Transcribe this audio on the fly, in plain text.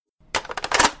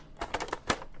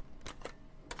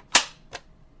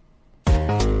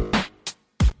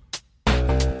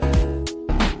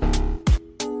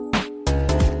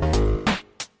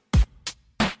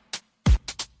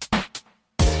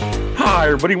Hi,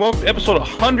 everybody. Welcome to episode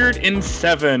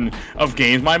 107 of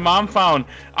Games My Mom Found.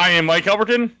 I am Mike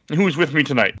Alberton, and who is with me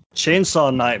tonight?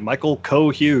 Chainsaw Knight, Michael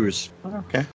Coe-Hughes.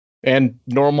 Okay. And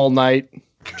Normal Knight,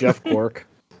 Jeff Cork.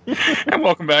 And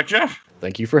welcome back, Jeff.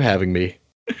 Thank you for having me.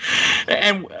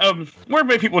 And where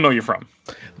may people know you from?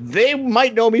 They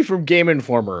might know me from Game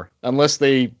Informer, unless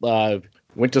they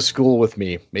went to school with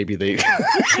me. Maybe they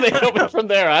they know me from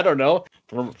there. I don't know.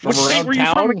 From around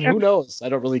town, who knows? I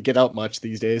don't really get out much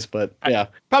these days, but yeah,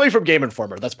 probably from Game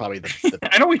Informer. That's probably the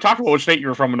I know we talked about what state you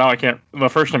were from, but now I can't. The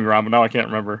first time you were on, but now I can't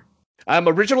remember. I'm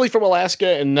originally from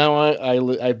Alaska, and now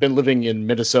I've been living in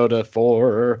Minnesota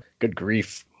for, good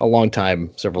grief, a long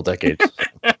time, several decades.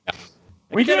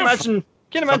 We can imagine.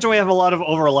 Can't imagine we have a lot of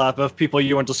overlap of people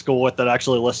you went to school with that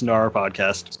actually listen to our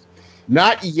podcast.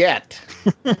 Not yet.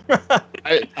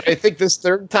 I think this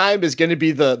third time is going to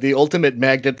be the ultimate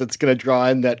magnet that's going to draw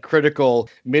in that critical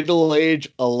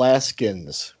middle-aged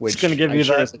Alaskans. Which it's going to give you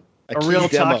a real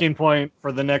talking point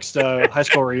for the next high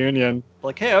school reunion.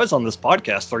 Like, hey, I was on this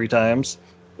podcast 3 times.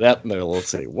 Let's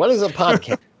see. What is a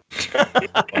podcast?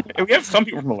 We have some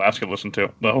people from Alaska listen to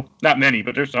it, though. Not many,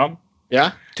 but there's some.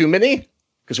 Yeah? Too many?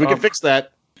 Because we can fix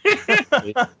that.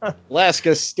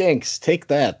 Alaska stinks. Take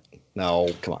that. No,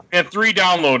 come on. We had 3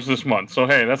 downloads this month, so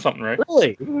hey, that's something, right?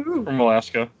 Really? From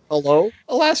Alaska. Hello,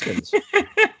 Alaskans.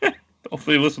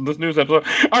 Hopefully you listen to this news episode.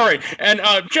 All right, and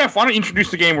Jeff, why don't you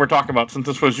introduce the game we're talking about, since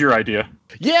this was your idea?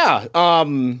 Yeah.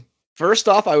 First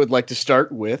off, I would like to start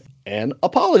with an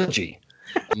apology.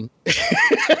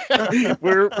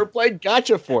 We're playing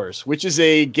Gotcha Force, which is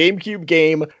a GameCube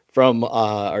game from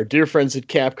our dear friends at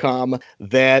Capcom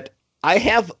that I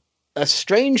have a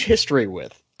strange history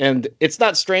with. And it's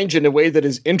not strange in a way that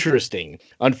is interesting,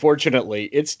 unfortunately.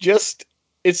 It's just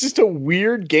a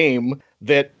weird game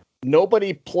that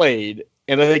nobody played.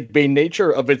 And I think by nature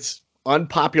of its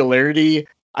unpopularity,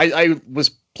 I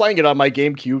was playing it on my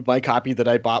GameCube, my copy that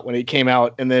I bought when it came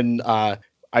out. And then I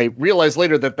realized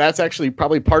later that that's actually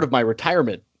probably part of my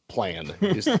retirement plan.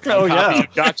 Is copy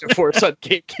of Gotcha Force on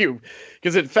GameCube.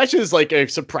 Because it fetches like a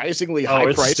surprisingly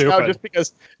high price now, just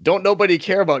because don't nobody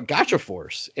care about Gotcha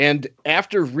Force. And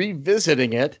after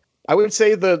revisiting it, I would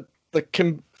say the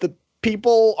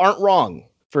people aren't wrong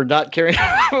for not caring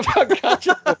about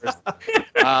Gotcha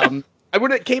Force.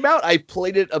 When it came out, I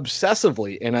played it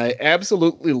obsessively, and I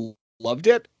absolutely loved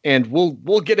it. And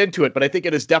we'll get into it, but I think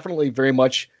it is definitely very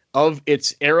much of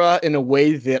its era in a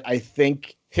way that I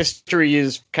think history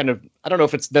is kind of, I don't know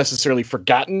if it's necessarily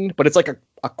forgotten, but it's like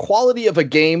a quality of a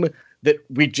game that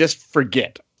we just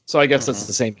forget. So I guess that's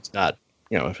the same. It's not,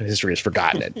 if history has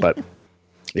forgotten it, but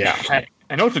yeah.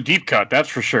 I know it's a deep cut, that's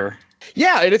for sure.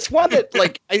 Yeah, and it's one that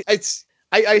like,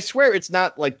 I swear it's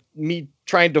not like me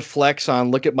trying to flex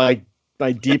on, look at my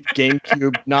deep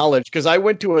GameCube knowledge, because I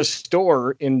went to a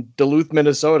store in Duluth,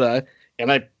 Minnesota,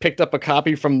 and I picked up a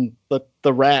copy from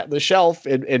the shelf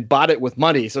and bought it with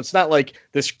money. So it's not like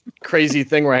this crazy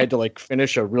thing where I had to like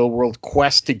finish a real world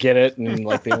quest to get it. And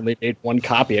like they only made 1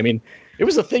 copy. I mean, it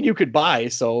was a thing you could buy.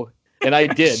 So, and I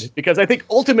did, because I think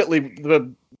ultimately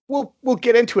we'll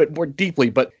get into it more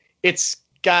deeply, but it's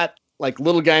got like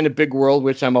Little Guy in a Big World,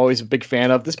 which I'm always a big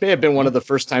fan of. This may have been one of the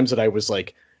first times that I was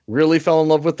like really fell in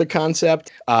love with the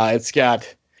concept. It's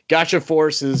got Gotcha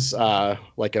Force is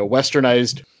like a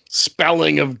westernized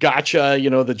spelling of gotcha,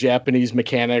 the Japanese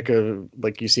mechanic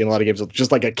like you see in a lot of games, just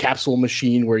like a capsule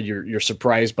machine where you're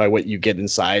surprised by what you get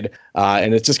inside.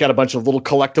 And it's just got a bunch of little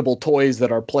collectible toys that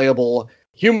are playable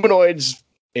humanoids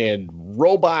and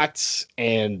robots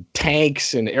and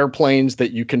tanks and airplanes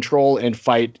that you control and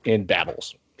fight in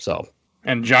battles. So,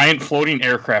 and giant floating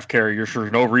aircraft carriers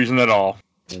for no reason at all.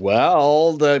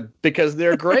 Well, because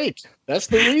they're great. That's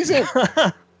the reason.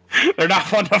 They're not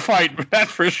fun to fight, but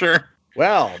that's for sure.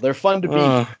 Well, they're fun to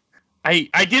beat.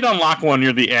 I did unlock one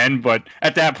near the end, but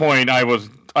at that point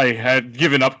I had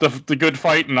given up the good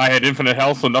fight and I had infinite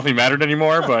health, so nothing mattered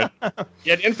anymore. But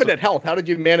you had infinite health. How did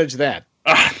you manage that?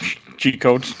 Cheat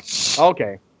codes.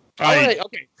 Okay. All right.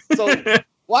 Okay. So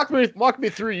walk me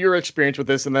through your experience with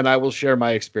this, and then I will share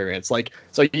my experience.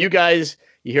 So you guys,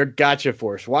 you hear Gotcha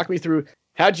Force. Walk me through.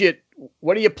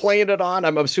 What are you playing it on?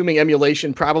 I'm assuming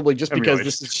emulation, probably, just because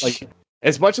this is like,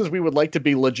 as much as we would like to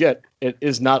be legit, it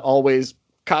is not always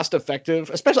cost effective.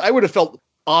 Especially, I would have felt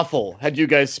awful had you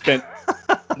guys spent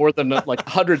more than like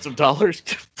hundreds of dollars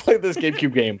to play this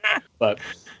GameCube game. But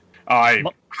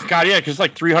because it's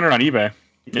like $300 on eBay.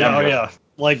 Yeah,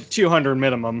 like 200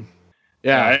 minimum.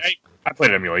 Yeah, I played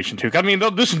emulation too. I mean,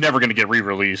 this is never going to get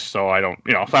re-released, so I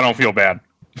don't feel bad.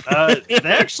 They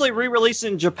actually re-released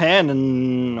it in Japan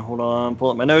in, hold on, pull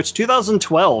up my notes,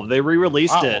 2012. They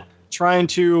re-released it. trying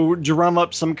to drum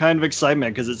up some kind of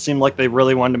excitement because it seemed like they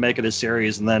really wanted to make it a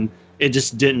series, and then it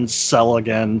just didn't sell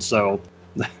again, so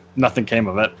nothing came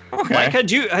of it. Okay. Mike,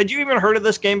 had you even heard of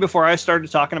this game before I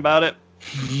started talking about it?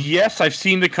 Yes, I've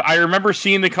seen I remember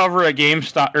seeing the cover at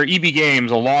GameStop or EB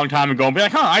Games a long time ago and be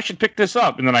like, I should pick this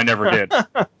up, and then I never did.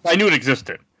 I knew it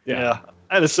existed. Yeah.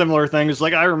 I had a similar thing. It's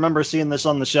like I remember seeing this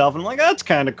on the shelf and I'm like, that's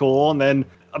kind of cool. And then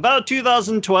about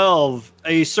 2012,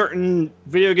 a certain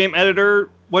video game editor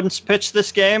wanted to pitch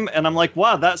this game, and I'm like,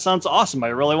 wow, that sounds awesome. I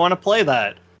really want to play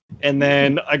that. And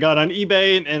then I got on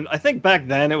eBay, and I think back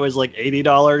then it was like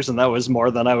 $80, and that was more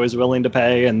than I was willing to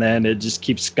pay. And then it just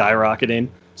keeps skyrocketing.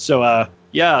 So,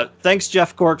 yeah, thanks,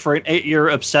 Jeff Cork, for an 8-year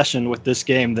obsession with this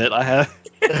game that I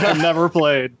have never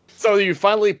played. So you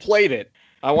finally played it.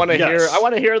 I want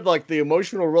to hear like the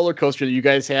emotional roller coaster that you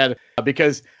guys had,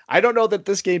 because I don't know that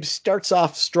this game starts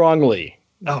off strongly.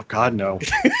 Oh God, no.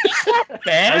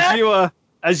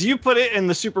 As you put it in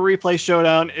the Super Replay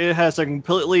Showdown, it has a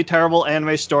completely terrible anime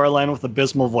storyline with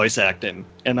abysmal voice acting,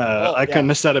 and I couldn't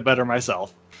have said it better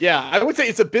myself. Yeah, I would say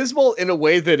it's abysmal in a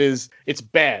way that it's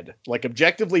bad, like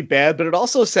objectively bad, but it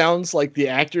also sounds like the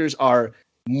actors are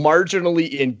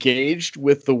marginally engaged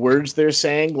with the words they're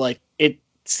saying. Like, it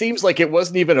seems like it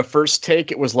wasn't even a first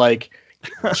take. It was like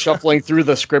shuffling through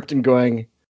the script and going,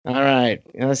 all right,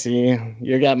 let's see.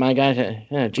 You got my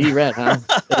guy, G-Red, huh?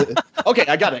 Okay,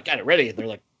 I got it, ready. And they're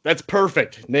like, that's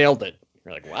perfect. Nailed it.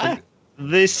 You're like, what?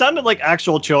 They sounded like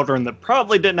actual children that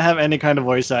probably didn't have any kind of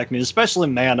voice acting, especially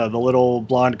Mana, the little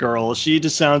blonde girl. She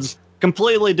just sounds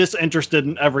completely disinterested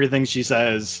in everything she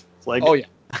says. It's like, oh yeah,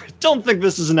 I don't think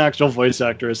this is an actual voice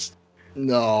actress.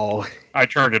 No. I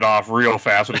turned it off real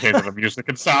fast when it came to the music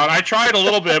and sound. I tried a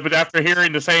little bit, but after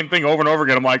hearing the same thing over and over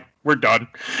again, I'm like, we're done.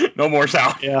 No more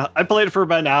sound. Yeah, I played it for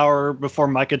about an hour before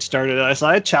Mike had started. I said,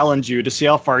 I challenge you to see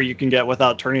how far you can get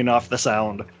without turning off the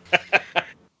sound.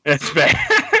 It's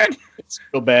bad. It's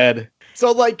so bad.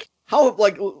 So,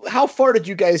 how far did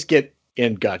you guys get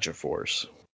in Gacha Force?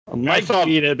 Mike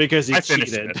beat it because he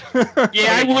cheated.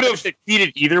 Yeah, I would have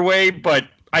cheated either way, but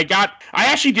I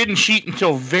actually didn't cheat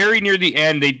until very near the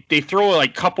end. They throw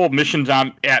like couple missions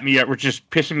at me that were just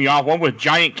pissing me off. One with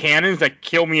giant cannons that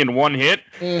kill me in one hit,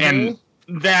 and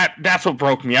that's what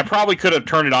broke me. I probably could have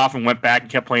turned it off and went back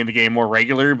and kept playing the game more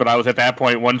regularly, but I was at that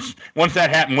point. Once that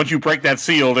happened, once you break that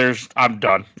seal, I'm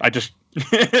done. I just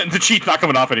the cheat's not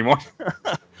coming off anymore.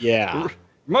 Yeah.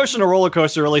 Emotional Roller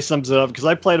Coaster really sums it up, because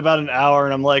I played about an hour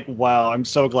and I'm like, wow, I'm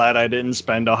so glad I didn't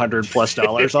spend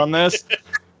 $100+ on this.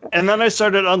 And then I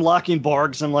started unlocking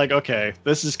Borgs. I'm like, okay,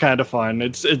 this is kind of fun.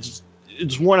 It's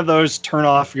one of those turn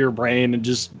off your brain and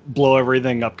just blow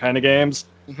everything up kind of games.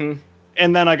 Mm-hmm.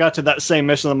 And then I got to that same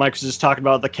mission that Mike was just talking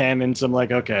about, the cannons. I'm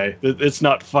like, okay, it's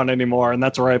not fun anymore. And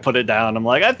that's where I put it down. I'm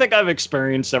like, I think I've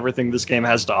experienced everything this game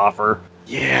has to offer.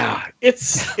 Yeah,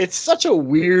 it's such a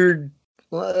weird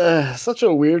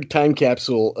time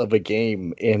capsule of a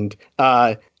game. And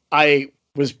I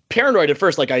was paranoid at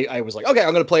first. Like I was like, okay,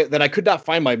 I'm going to play it. Then I could not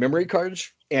find my memory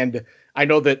cards. And I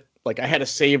know that like I had a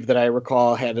save that I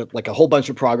recall had like a whole bunch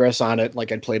of progress on it.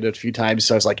 Like I'd played it a few times.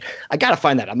 So I was like, I got to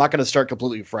find that. I'm not going to start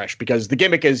completely fresh, because the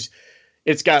gimmick is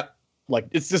it's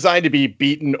designed to be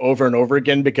beaten over and over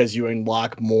again, because you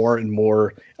unlock more and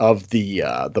more of the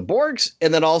Borgs.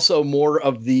 And then also more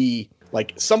of the,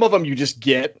 like some of them you just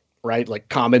get, right? Like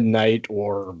Common Knight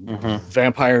or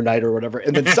Vampire Knight or whatever.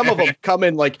 And then some of them come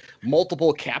in like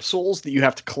multiple capsules that you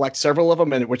have to collect several of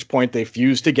them, and at which point they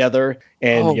fuse together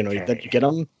and, then you get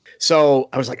them. So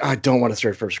I was like, I don't want to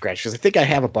start from scratch, because I think I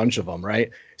have a bunch of them,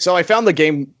 right? So I found the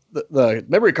game, the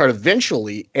memory card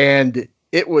eventually, and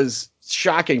it was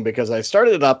shocking because I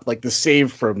started it up like the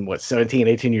save from 17,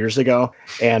 18 years ago.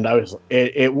 And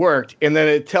it worked. And then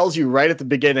it tells you right at the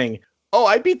beginning, oh,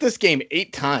 I beat this game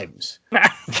 8 times.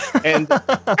 And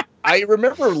I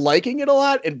remember liking it a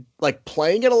lot and like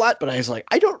playing it a lot, but I was like,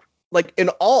 in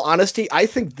all honesty, I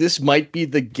think this might be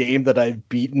the game that I've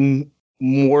beaten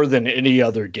more than any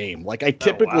other game. Like I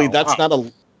typically, that's not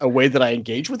a way that I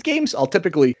engage with games. I'll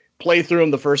typically play through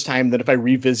them the first time. Then if I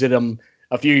revisit them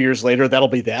a few years later, that'll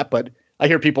be that. But I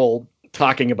hear people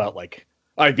talking about like,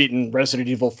 I've beaten Resident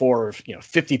Evil 4,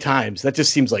 50 times. That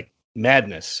just seems like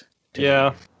madness.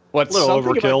 Yeah. What's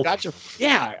overkill?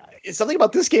 It's something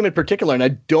about this game in particular, and I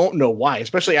don't know why.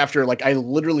 Especially after like I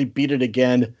literally beat it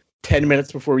again 10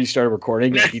 minutes before we started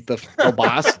recording. I beat the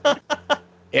boss,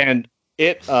 and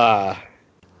it's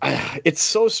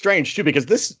so strange too, because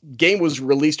this game was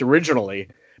released originally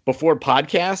before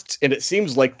podcasts, and it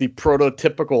seems like the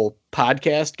prototypical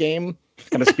podcast game.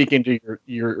 Kind of speaking to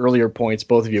your earlier points,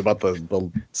 both of you, about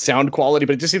the sound quality,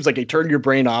 but it just seems like they turned your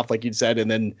brain off, like you'd said,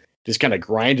 and then just kind of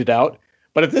grind it out.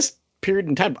 But if this period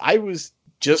in time. I was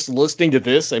just listening to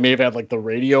this. I may have had like the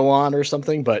radio on or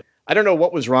something, but I don't know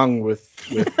what was wrong with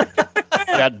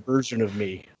that version of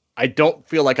me. I don't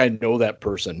feel like I know that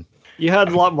person. You had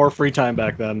a lot more free time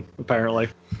back then, apparently.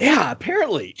 Yeah,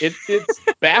 apparently. It's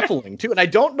baffling too. And I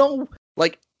don't know,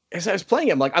 like, as I was playing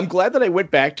it, I'm glad that I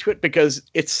went back to it because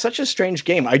it's such a strange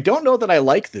game. I don't know that I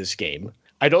like this game.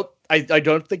 I don't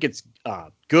think it's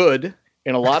good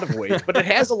in a lot of ways, but it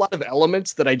has a lot of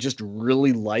elements that I just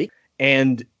really like.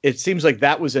 And it seems like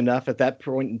that was enough at that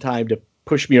point in time to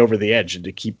push me over the edge and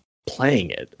to keep playing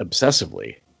it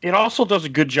obsessively. It also does a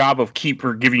good job of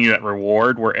giving you that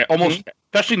reward where almost,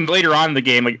 especially later on in the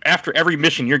game, like after every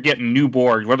mission, you're getting new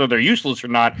Borg, whether they're useless or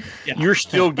not. Yeah. You're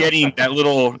still getting that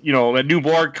little, that new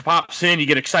Borg pops in, you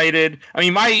get excited. I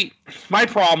mean, my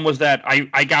problem was that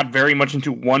I got very much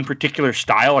into one particular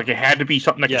style. Like it had to be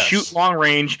something that could shoot long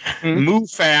range, move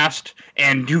fast,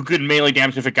 and do good melee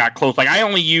damage if it got close. Like I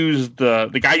only used the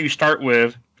guy you start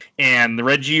with and the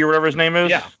Reggie or whatever his name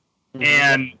is. Yeah.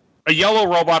 And a yellow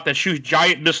robot that shoots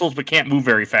giant missiles but can't move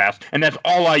very fast. And that's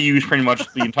all I use pretty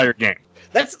much the entire game.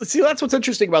 That's what's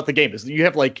interesting about the game is that you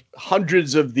have like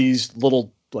hundreds of these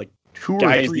little like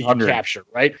 200 or 300 capture,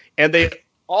 right? And they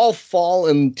all fall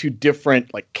into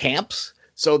different like camps.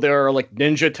 So there are like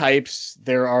ninja types,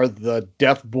 there are the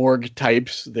Deathborg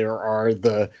types, there are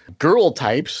the girl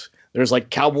types, there's like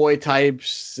cowboy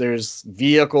types, there's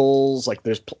vehicles, like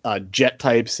there's jet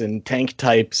types and tank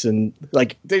types, and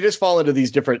like they just fall into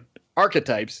these different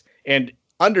archetypes. And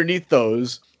underneath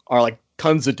those are like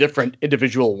tons of different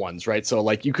individual ones, right? So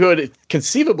like you could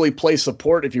conceivably play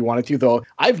support if you wanted to, though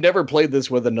I've never played this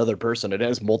with another person. It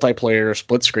has multiplayer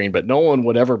split screen, but no one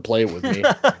would ever play it with me.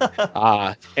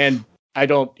 And I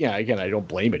don't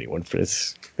blame anyone for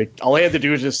this. All I had to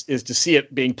do is to see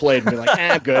it being played and be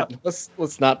like, good.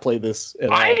 Let's not play this at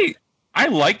all. I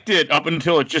liked it up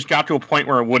until it just got to a point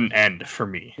where it wouldn't end for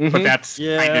me. Mm-hmm. But that's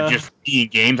kind of just me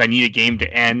games. I need a game to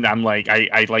end. I'm like,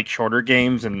 I like shorter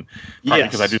games, and probably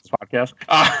because I do this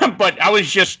podcast. But I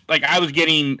was just like, I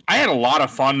had a lot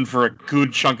of fun for a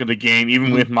good chunk of the game,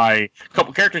 even with my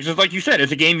couple characters. Just like you said,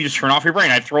 it's a game you just turn off your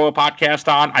brain. I'd throw a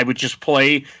podcast on. I would just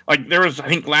play. Like there was, I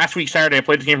think last week Saturday, I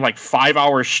played this game for like 5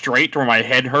 hours straight, where my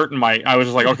head hurt and I was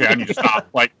just like, okay, I need to stop.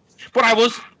 But I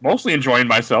was mostly enjoying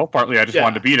myself. Partly, I just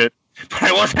wanted to beat it. But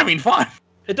I was having fun.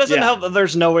 It doesn't help that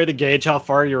there's no way to gauge how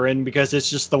far you're in because it's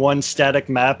just the one static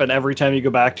map, and every time you go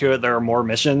back to it, there are more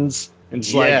missions.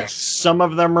 It's like some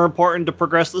of them are important to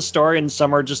progress the story, and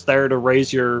some are just there to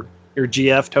raise your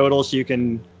GF total so you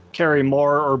can carry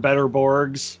more or better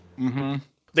Borgs. Mm-hmm.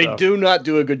 They do not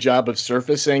do a good job of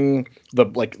surfacing the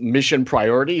like mission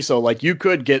priority. So like you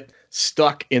could get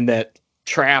stuck in that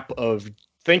trap of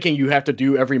thinking you have to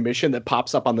do every mission that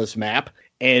pops up on this map,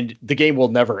 and the game will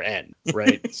never end,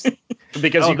 right?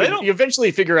 Because you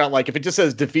eventually figure out, like, if it just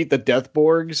says defeat the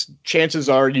Deathborgs, chances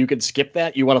are you can skip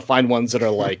that. You want to find ones that are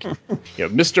like,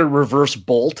 Mr. Reverse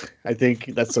Bolt. I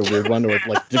think that's a weird one. Or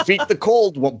like defeat the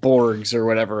Cold Borgs or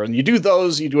whatever. And you do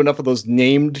those, you do enough of those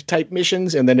named type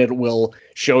missions, and then it will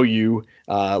show you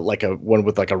like a one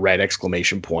with like a red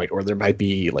exclamation point, or there might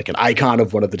be like an icon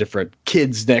of one of the different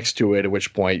kids next to it, at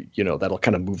which point, that'll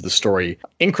kind of move the story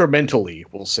incrementally,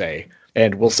 we'll say.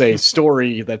 And we'll say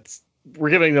story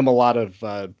we're giving them a lot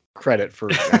of credit for.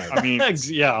 I mean,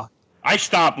 I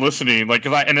stopped listening, like,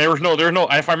 and there's no,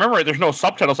 if I remember right, there's no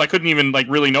subtitles. So I couldn't even like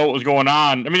really know what was going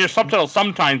on. I mean, there's subtitles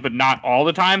sometimes, but not all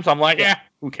the time. So I'm like,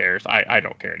 who cares? I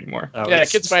don't care anymore.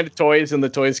 Kids find toys, and the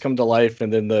toys come to life,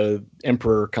 and then the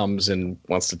Emperor comes and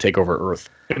wants to take over Earth.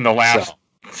 In the last,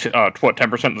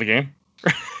 10% of the game?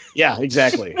 Yeah,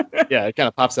 exactly. It kind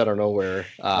of pops out of nowhere.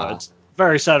 It's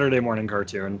very Saturday morning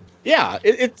cartoon. Yeah,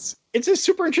 it's a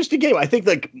super interesting game. I think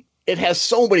like it has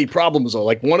so many problems though.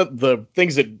 Like one of the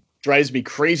things that drives me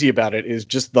crazy about it is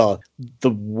just the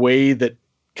way that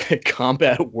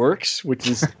combat works, which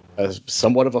is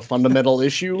somewhat of a fundamental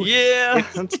issue. Yeah,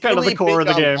 that's kind of the core of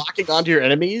the game. Locking onto your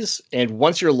enemies, and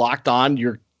once you're locked on,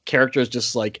 your character is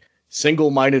just like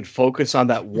single-minded focus on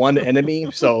that one enemy.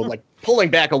 So like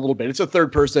pulling back a little bit, it's a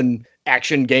third-person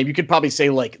action game. You could probably say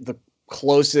like the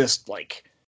closest like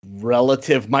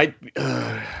relative might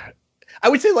I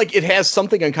would say like it has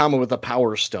something in common with a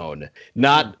Power Stone,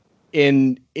 not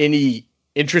in any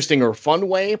interesting or fun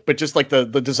way, but just like the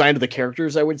design of the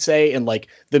characters, I would say. And like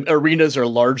the arenas are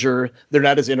larger, they're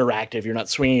not as interactive, you're not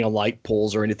swinging on light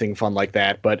poles or anything fun like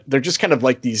that, but they're just kind of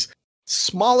like these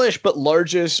smallish but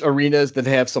largest arenas that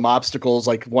have some obstacles.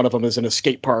 Like one of them is in a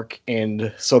skate park,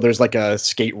 and so there's like a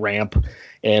skate ramp,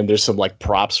 and there's some like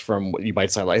props from what you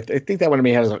might say. Like I think that one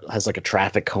has like a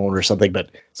traffic cone or something.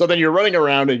 But so then you're running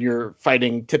around and you're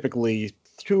fighting typically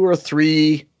 2 or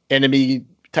 3 enemy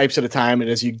types at a time, and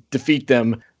as you defeat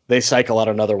them, they cycle out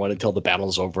another one until the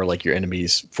battle's over, like your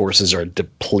enemy's forces are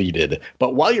depleted.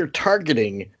 But while you're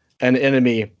targeting an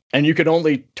enemy, and you can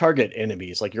only target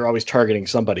enemies, like you're always targeting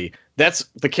somebody, that's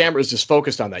the camera is just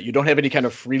focused on that. You don't have any kind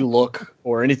of free look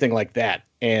or anything like that.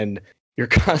 And you're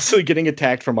constantly getting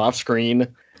attacked from off screen.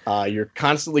 You're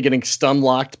constantly getting stun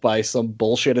locked by some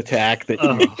bullshit attack that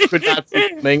you could not see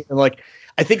coming. And like,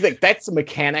 I think that that's a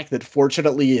mechanic that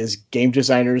fortunately as game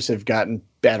designers have gotten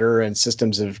better and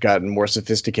systems have gotten more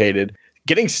sophisticated.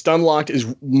 Getting stun locked is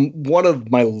one of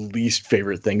my least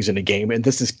favorite things in a game. And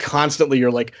this is constantly,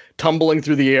 you're like tumbling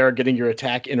through the air, getting your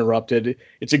attack interrupted.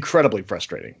 It's incredibly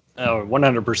frustrating. Oh,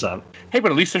 100%. Hey,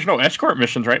 but at least there's no escort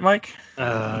missions, right, Mike?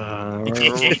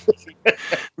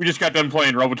 We just got done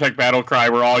playing Robotech Battle Cry,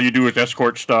 where all you do is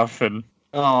escort stuff. And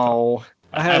I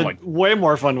had way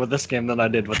more fun with this game than I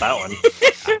did with that one.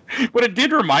 But it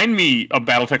did remind me of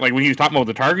Battletech, like when he was talking about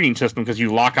the targeting system, because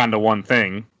you lock onto one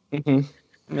thing. Mm-hmm.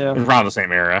 Yeah, around the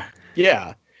same era.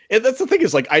 Yeah. And that's the thing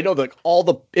is, like, I know that all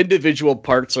the individual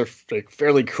parts are like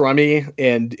fairly crummy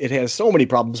and it has so many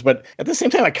problems, but at the same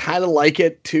time, I kind of like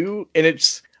it too. And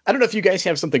it's, I don't know if you guys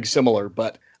have something similar,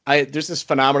 but there's this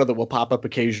phenomena that will pop up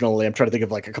occasionally. I'm trying to think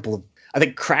of like a couple of, I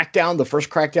think Crackdown, the first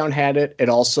Crackdown had it, and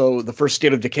also the first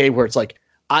State of Decay, where it's like,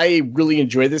 I really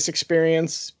enjoy this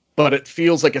experience, but it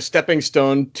feels like a stepping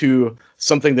stone to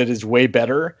something that is way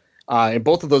better. In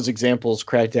both of those examples,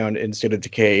 Crackdown and State of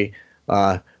Decay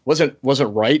wasn't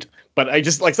right, but I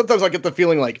just like sometimes I get the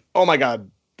feeling like, oh my god,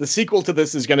 the sequel to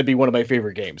this is going to be one of my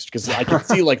favorite games, because I can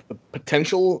see like the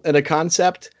potential in a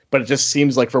concept, but it just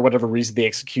seems like for whatever reason the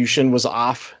execution was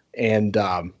off, and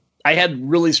I had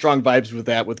really strong vibes with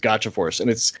that with Gotcha Force, and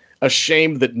it's a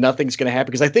shame that nothing's going to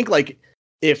happen, because I think like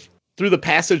if through the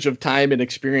passage of time and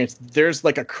experience, there's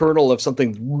like a kernel of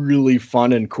something really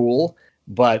fun and cool,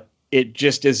 but it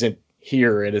just isn't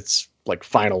here in its like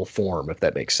final form, if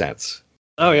that makes sense.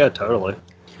 Oh yeah, totally.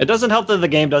 It doesn't help that the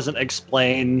game doesn't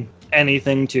explain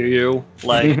anything to you.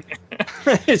 Like,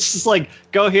 it's just like,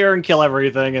 go here and kill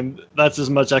everything, and that's as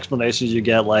much explanation as you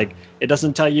get. Like, it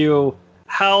doesn't tell you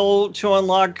how to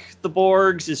unlock the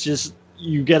Borgs. It's just,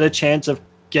 you get a chance of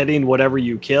getting whatever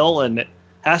you kill, and it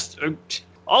has to...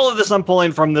 All of this I'm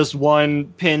pulling from this one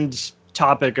pinned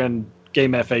topic on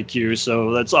Game FAQ,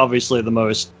 so that's obviously the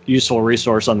most useful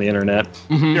resource on the internet.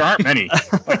 There aren't many.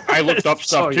 Like, I looked up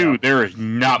stuff too. Yeah. There is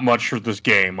not much for this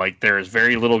game. Like, there's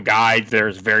very little guides.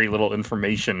 There's very little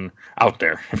information out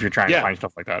there if you're trying to find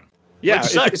stuff like that. Yeah,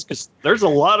 which sucks, because there's a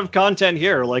lot of content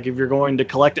here. Like, if you're going to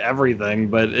collect everything,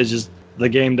 but it's just the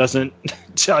game doesn't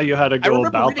tell you how to go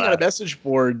about that. I remember reading on a message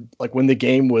board, like when the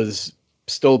game was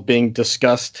still being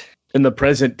discussed in the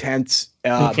present tense,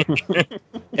 and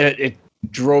it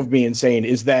drove me insane,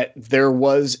 is that there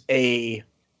was a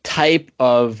type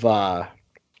of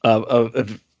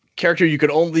character you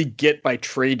could only get by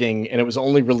trading, and it was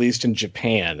only released in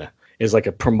Japan as like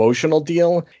a promotional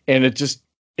deal, and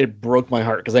it broke my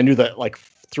heart, because I knew that like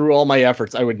through all my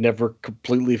efforts I would never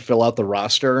completely fill out the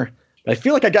roster. I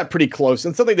feel like I got pretty close,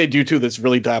 and something they do too that's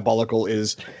really diabolical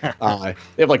is they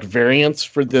have like variants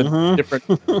for the different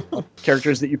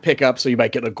characters that you pick up. So you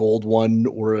might get a gold one,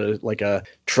 or like a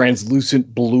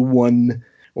translucent blue one,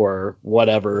 or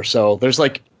whatever. So there's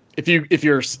like, if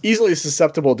you're easily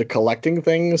susceptible to collecting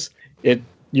things,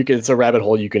 it's a rabbit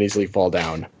hole you can easily fall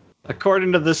down.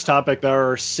 According to this topic,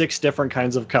 there are 6 different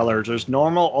kinds of colors. There's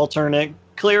normal, alternate,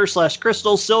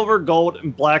 clear/crystal, silver, gold,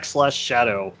 and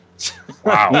black/shadow.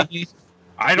 Wow.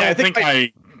 I think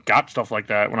I got stuff like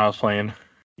that when I was playing.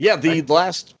 Yeah, the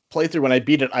last playthrough when I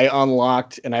beat it, I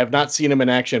unlocked, and I have not seen him in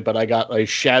action, but I got a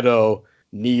Shadow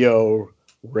Neo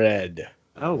Red.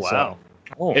 Oh, wow.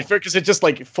 It's because it just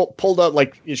like pulled out,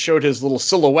 like it showed his little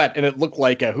silhouette, and it looked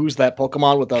like who's that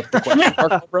Pokemon with the question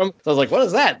mark over him. So I was like, what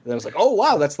is that? And I was like, oh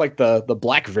wow, that's like the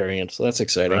black variant. So that's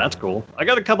exciting. That's cool. I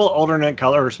got a couple of alternate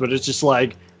colors, but it's just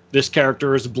like this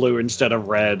character is blue instead of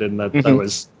red, and that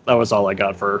was all I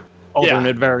got for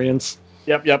alternate variants.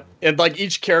 Yep. And like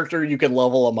each character, you can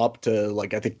level them up to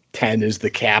like, I think 10 is the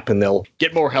cap, and they'll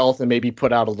get more health and maybe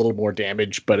put out a little more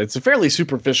damage. But it's a fairly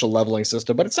superficial leveling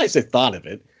system, but it's nice they thought of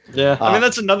it. Yeah, I mean,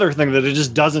 that's another thing that it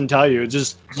just doesn't tell you. It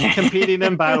just competing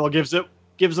in battle gives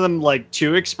them like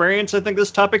 2 experience, I think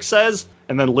this topic says,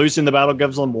 and then losing the battle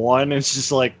gives them 1. It's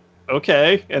just like,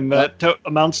 okay, and that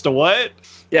amounts to what?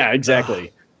 Yeah,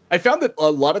 exactly. I found that a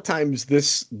lot of times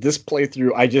this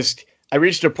playthrough, I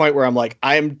reached a point where I'm like,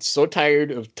 I'm so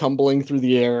tired of tumbling through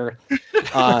the air.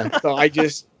 So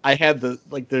I had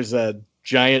there's a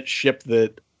giant ship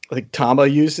that like Tama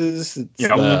uses. It's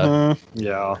the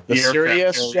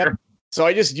Sirius ship. So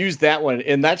I just used that one,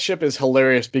 and that ship is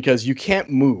hilarious because you can't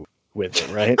move. with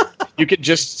it, right? You could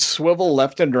just swivel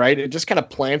left and right. It just kind of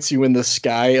plants you in the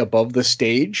sky above the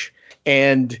stage.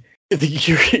 And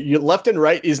your left and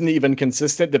right isn't even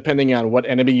consistent depending on what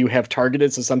enemy you have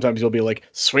targeted. So sometimes you'll be like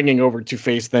swinging over to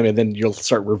face them and then you'll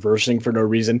start reversing for no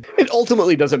reason. It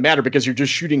ultimately doesn't matter because you're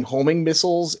just shooting homing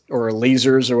missiles or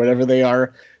lasers or whatever they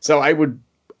are. So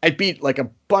I beat like a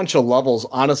bunch of levels,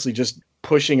 honestly, just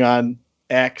pushing on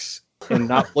X and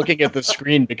not looking at the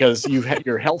screen because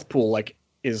your health pool like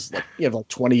is like you have like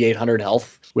 2,800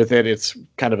 health with it. It's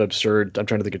kind of absurd. I'm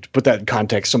trying to think to put that in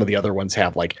context. Some of the other ones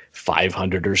have like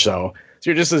 500 or so. So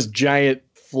you're just this giant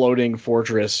floating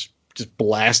fortress, just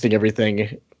blasting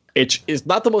everything. It is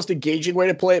not the most engaging way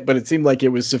to play it, but it seemed like it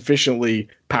was sufficiently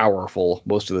powerful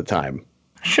most of the time.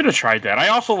 I should have tried that. I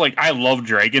also I love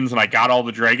dragons and I got all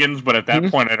the dragons, but at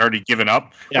that point I'd already given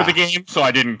up with the game. So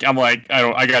I didn't,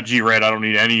 I got G-Red. I don't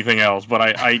need anything else, but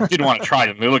I did want to try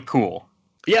them. They look cool.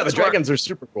 Yeah, the dragons are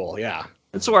super cool. Yeah.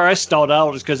 That's where I stalled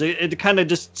out, is because it kind of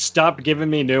just stopped giving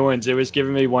me new ones. It was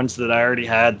giving me ones that I already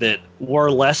had that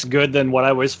were less good than what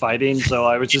I was fighting. So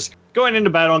I was just going into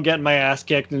battle and getting my ass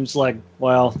kicked, and it's like,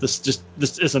 well, this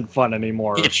isn't fun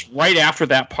anymore. It's right after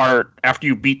that part, after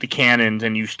you beat the cannons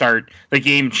and you start, the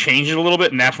game changes a little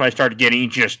bit, and that's when I started getting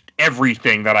just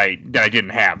everything that I didn't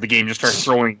have. The game just starts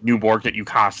throwing new borgs at you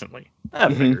constantly.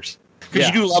 That figures. Because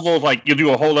you do levels, you'll do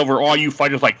a whole level where all you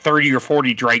fight is 30 or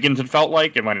 40 dragons, it felt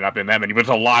like. It might have not been that many, but it's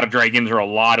a lot of dragons or a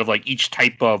lot of each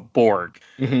type of Borg.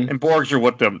 Mm-hmm. And Borgs are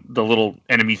what the little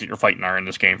enemies that you're fighting are in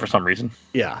this game for some reason.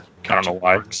 Yeah. I don't know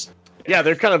why. Yeah,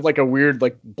 they're kind of like a weird,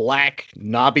 black,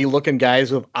 knobby looking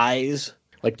guys with eyes,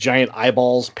 like giant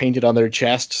eyeballs painted on their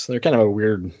chests. They're kind of a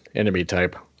weird enemy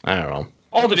type. I don't know.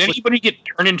 Oh, did anybody get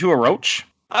turned into a roach?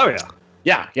 Oh,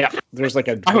 yeah. Yeah. There's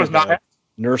a I was not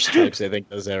nurse types, I think,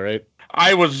 does that, right?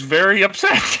 I was very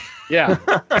upset. Yeah.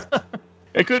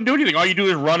 I couldn't do anything. All you do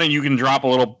is run and you can drop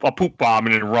a poop bomb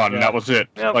and then run, and that was it.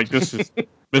 Yep. This is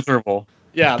miserable.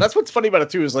 Yeah, that's what's funny about it,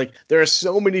 too, is there are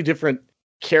so many different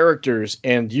characters,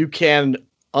 and you can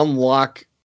unlock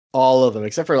all of them,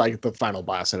 except for the final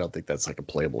boss. I don't think that's a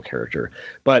playable character.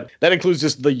 But that includes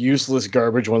just the useless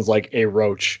garbage ones like a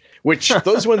roach, which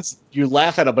those ones, you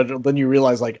laugh at them, but then you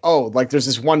realize, there's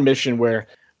this one mission where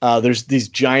there's these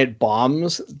giant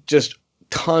bombs, just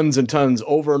tons and tons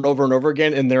over and over and over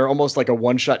again, and they're almost like a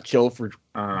one-shot kill for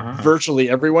virtually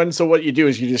everyone. So what you do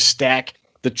is you just stack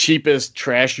the cheapest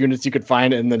trash units you could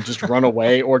find and then just run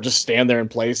away or just stand there in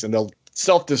place, and they'll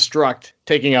self-destruct,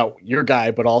 taking out your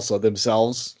guy, but also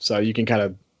themselves. So you can kind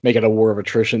of make it a war of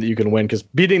attrition that you can win, because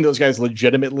beating those guys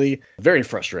legitimately, very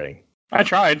frustrating. I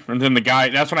tried, and then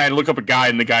that's when I look up a guy,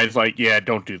 and the guy's like, yeah,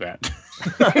 don't do that.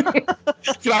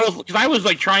 Because I was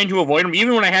trying to avoid them.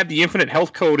 Even when I had the infinite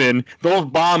health code in, those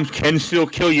bombs can still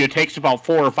kill you. It takes about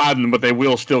 4 or 5 of them, but they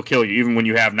will still kill you. Even when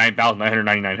you have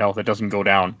 9,999 health, it doesn't go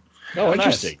down. Oh,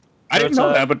 interesting. Nice. I didn't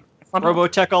know that, but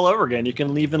Robotech all over again. You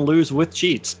can leave and lose with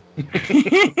cheats.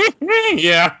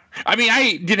 Yeah. I mean,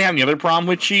 I didn't have any other problem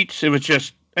with cheats. It was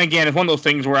just, again, it's one of those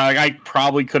things where I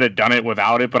probably could have done it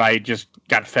without it, but I just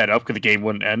got fed up because the game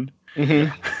wouldn't end.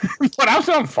 Mm-hmm. But I was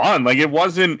having fun. It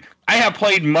wasn't. I have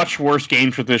played much worse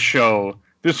games with this show.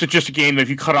 This is just a game that if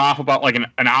you cut off about an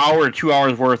hour or 2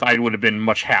 hours worth, I would have been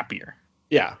much happier.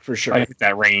 Yeah, for sure. I hit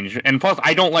that range. And plus,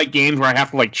 I don't like games where I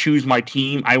have to choose my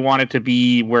team. I want it to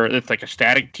be where it's a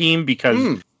static team,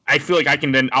 because I feel like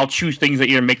I'll choose things that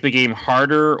either make the game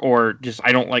harder or just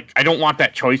I don't want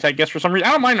that choice, I guess, for some reason.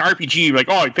 I don't mind an RPG,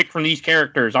 I pick from these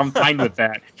characters. I'm fine with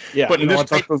that. Yeah. But in this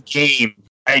type of game,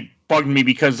 it bugged me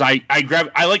because I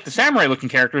like the samurai looking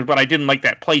characters, but I didn't like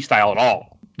that play style at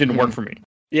all. Didn't work for me.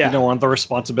 Yeah. You don't want the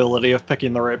responsibility of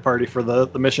picking the right party for the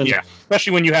mission. Yeah,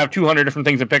 especially when you have 200 different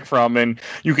things to pick from, and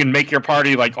you can make your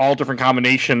party all different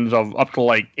combinations of up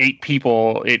to 8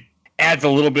 people. It adds a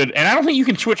little bit, and I don't think you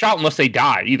can switch out unless they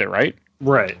die either, right?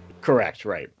 Right. Correct,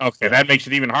 right. Okay, that makes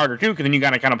it even harder too, because then you got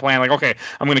to kind of plan okay,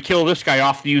 I'm going to kill this guy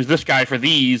off to use this guy for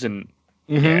these, and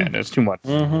yeah, that's too much.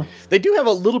 Mm-hmm. They do have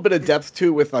a little bit of depth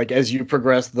too with as you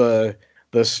progress the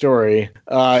story.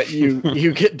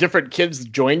 You get different kids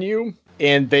join you,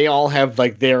 and they all have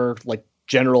their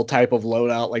general type of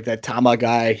loadout. That Tama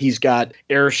guy, he's got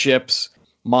airships.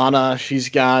 Mana, she's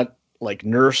got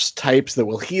nurse types that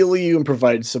will heal you and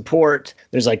provide support.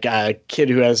 There's a kid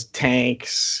who has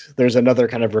tanks. There's another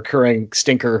kind of recurring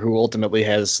stinker who ultimately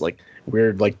has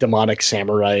weird demonic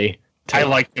samurai. I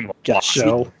liked him a lot.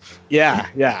 Show. Yeah.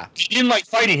 I didn't like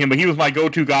fighting him, but he was my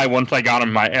go-to guy once I got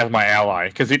him as my ally,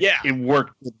 because it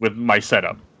worked with my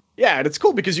setup. Yeah, and it's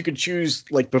cool because you can choose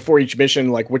before each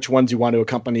mission which ones you want to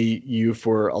accompany you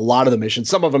for a lot of the missions.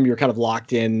 Some of them you're kind of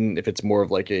locked in if it's more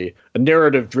of a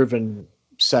narrative-driven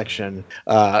section.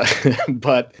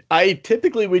 But I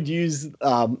typically would use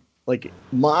like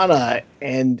Mana,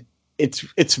 and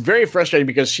it's very frustrating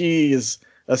because she is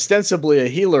ostensibly a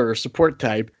healer or support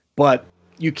type, but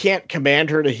you can't command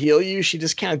her to heal you. She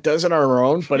just kind of does it on her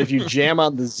own. But if you jam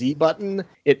on the Z button,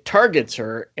 it targets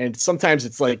her, and sometimes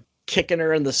it's like kicking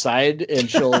her in the side, and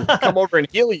she'll come over and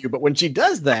heal you. But when she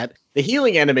does that, the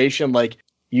healing animation, like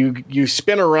you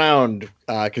spin around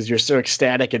because you're so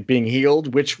ecstatic at being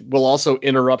healed, which will also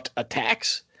interrupt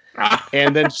attacks.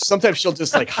 And then sometimes she'll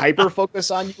just like hyper focus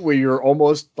on you where you're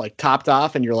almost like topped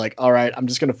off, and you're like, all right, I'm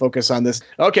just going to focus on this.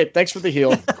 Okay, thanks for the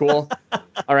heal. Cool.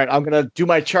 All right, I'm going to do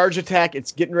my charge attack.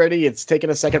 It's getting ready. It's taking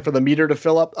a second for the meter to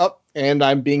fill up. And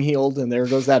I'm being healed, and there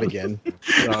goes that again.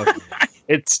 So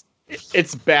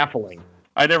it's baffling.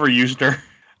 I never used her.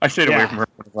 I stayed away from her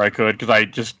whenever I could because I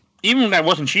just, even when I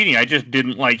wasn't cheating, I just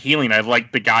didn't like healing. I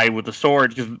liked the guy with the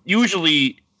sword because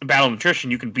usually Battle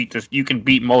Nutrition, you can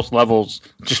beat most levels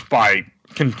just by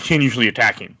continuously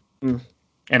attacking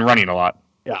and running a lot.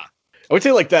 Yeah. I would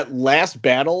say like that last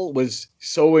battle was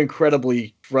so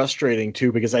incredibly frustrating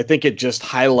too, because I think it just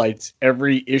highlights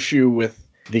every issue with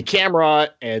the camera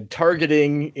and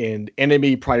targeting and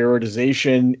enemy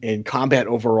prioritization and combat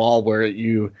overall, where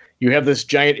you have this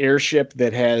giant airship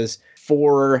that has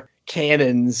 4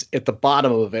 cannons at the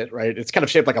bottom of it, right? It's kind of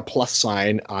shaped like a plus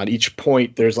sign. On each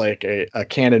point there's like a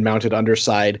cannon mounted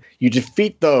underside. You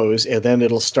defeat those, and then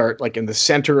it'll start like in the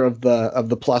center of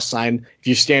the plus sign. If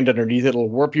you stand underneath, it'll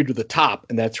warp you to the top,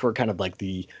 and that's where kind of like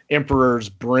the Emperor's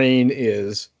brain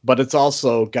is. But it's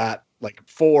also got like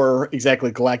 4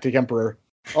 exactly Galactic Emperor.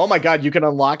 Oh my god, you can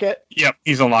unlock it? Yep,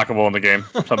 he's unlockable in the game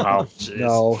somehow.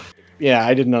 No. Yeah,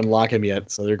 I didn't unlock him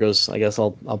yet, so there goes. I guess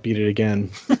I'll beat it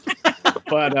again.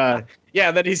 But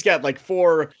then he's got like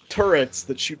 4 turrets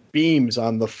that shoot beams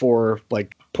on the 4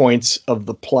 like points of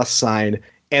the plus sign,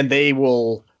 and they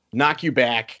will knock you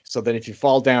back. So then if you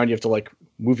fall down, you have to like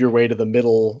move your way to the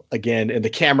middle again. And the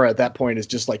camera at that point is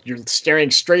just like you're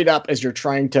staring straight up as you're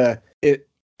trying to.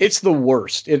 It's the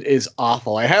worst. It is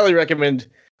awful. I highly recommend.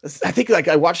 I think like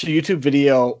I watched a YouTube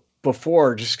video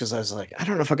before just because I was like, I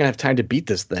don't know if I'm gonna have time to beat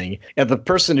this thing. And the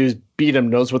person who's beat him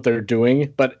knows what they're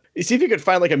doing. But see if you could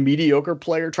find like a mediocre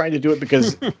player trying to do it,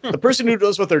 because the person who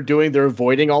knows what they're doing, they're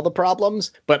avoiding all the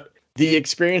problems. But the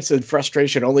experience and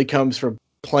frustration only comes from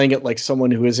playing it like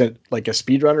someone who isn't like a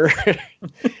speedrunner.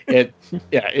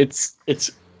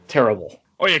 It's terrible.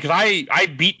 Oh yeah, because I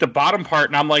beat the bottom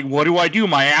part, and I'm like, what do I do?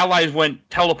 My allies went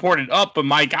teleported up, but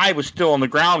my guy was still on the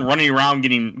ground running around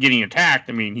getting attacked.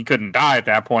 I mean, he couldn't die at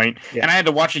that point. Yeah. And I had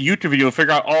to watch a YouTube video to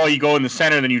figure out, you go in the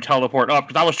center, then you teleport up.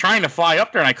 Because I was trying to fly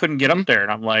up there, and I couldn't get up there.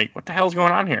 And I'm like, what the hell's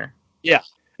going on here? Yeah.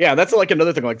 Yeah, that's like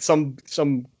another thing. Like some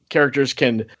characters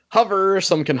can hover,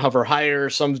 some can hover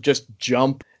higher, some just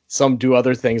jump, some do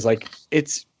other things. Like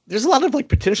there's a lot of like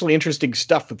potentially interesting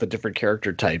stuff with the different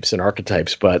character types and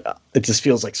archetypes, but it just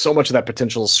feels like so much of that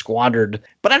potential is squandered.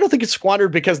 But I don't think it's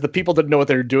squandered because the people didn't know what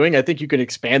they were doing. I think you can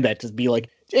expand that to be like,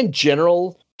 in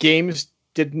general, games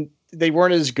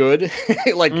weren't as good.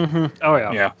 Like, Oh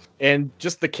yeah. And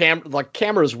just the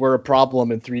cameras were a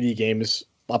problem in 3D games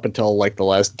up until like the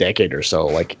last decade or so.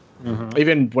 Like,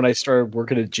 even when I started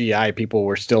working at GI, people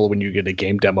were still, when you get a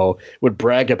game demo, would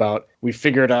brag about, we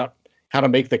figured out how to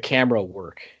make the camera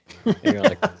work. And you're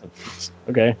like,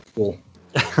 okay, cool.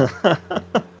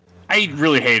 I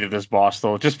really hated this boss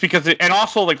though, just because and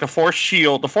also like the force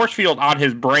field on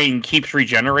his brain keeps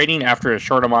regenerating after a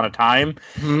short amount of time,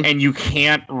 and you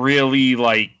can't really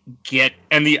like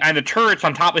and the turrets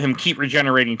on top of him keep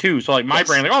regenerating too. So like my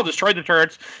brain, like, destroy the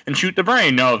turrets and shoot the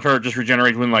brain. No, the turret just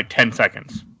regenerates within like 10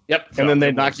 seconds. Yep, and then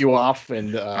they knock you off,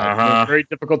 and it's very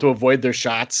difficult to avoid their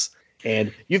shots.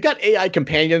 And you've got AI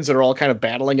companions that are all kind of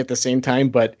battling at the same time,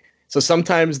 but so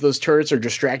sometimes those turrets are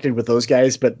distracted with those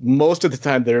guys, but most of the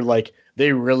time they're like,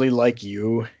 they really like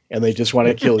you and they just want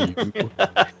to kill you,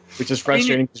 which is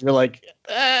frustrating because you're like,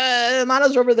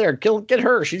 Mana's over there, get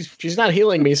her. She's not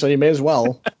healing me, so you may as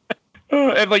well.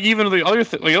 And like even the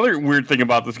other weird thing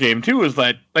about this game too is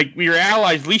that like your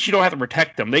allies, at least you don't have to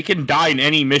protect them. They can die in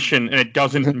any mission and it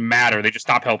doesn't matter. They just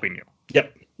stop helping you.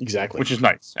 Yep. Exactly. Which is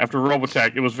nice. After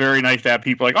Robotech, it was very nice to have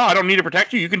people like, I don't need to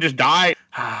protect you. You can just die.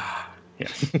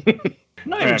 Yes. I'm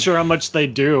not even sure how much they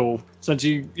do, since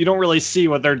you don't really see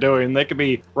what they're doing. They could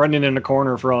be running in a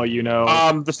corner for all you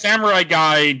know. The samurai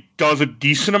guy does a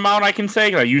decent amount, I can say,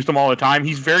 because I use them all the time.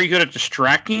 He's very good at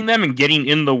distracting them and getting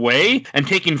in the way and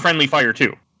taking friendly fire,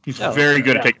 too. He's very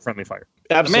good at taking friendly fire.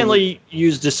 Absolutely. I mainly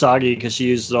used Isagi because she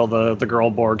used all the girl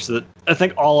Borgs that I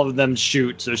think all of them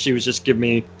shoot, so she was just giving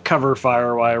me cover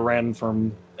fire while I ran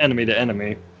from enemy to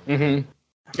enemy. Yeah,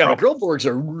 the girl Borgs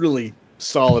are really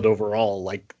solid overall.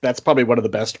 Like that's probably one of the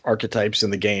best archetypes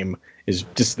in the game. Is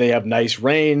just they have nice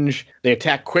range. They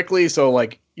attack quickly, so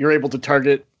like you're able to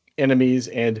target enemies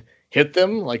and hit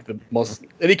them. Like the most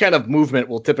any kind of movement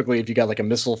will typically, if you got like a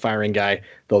missile firing guy,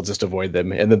 they'll just avoid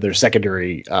them. And then their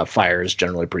secondary fire is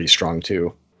generally pretty strong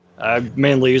too. I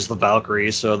mainly used the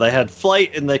Valkyrie, so they had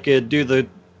flight and they could do the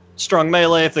strong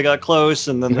melee if they got close,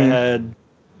 and then they had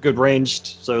good ranged,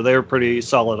 so they were pretty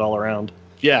solid all around.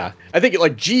 Yeah, I think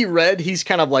like G-Red, he's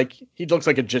kind of like he looks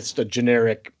like just a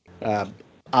generic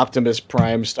Optimus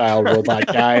Prime style robot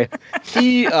guy.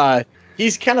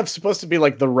 He's kind of supposed to be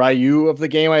like the Ryu of the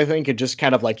game, I think, and just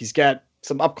kind of like he's got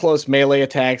some up close melee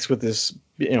attacks with his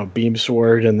beam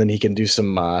sword, and then he can do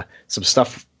some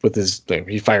stuff with his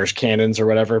he fires cannons or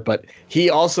whatever. But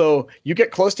he also you get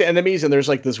close to enemies and there's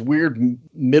like this weird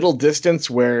middle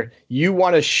distance where you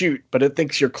want to shoot, but it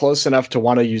thinks you're close enough to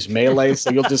want to use melee,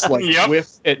 so you'll just like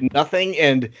whiff at nothing,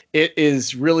 and it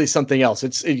is really something else.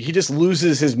 He just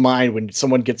loses his mind when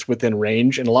someone gets within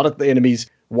range, and a lot of the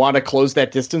enemies want to close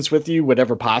that distance with you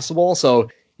whenever possible. So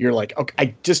you're like, okay,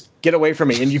 I just get away from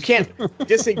me. And you can't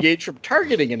disengage from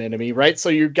targeting an enemy, right? So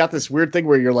you've got this weird thing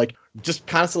where you're like just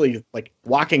constantly like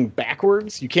walking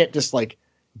backwards. You can't just like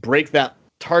break that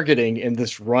targeting in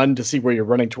this run to see where you're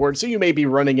running towards. So you may be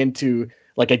running into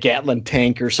like a Gatling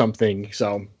tank or something.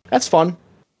 So that's fun.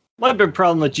 My big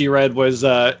problem with G-Red was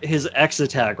his X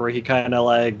attack, where he kind of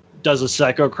like does a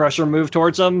Psycho Crusher move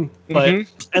towards him. But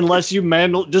unless you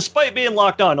despite being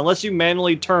locked on, unless you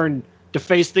manually turn to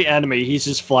face the enemy, he's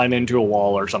just flying into a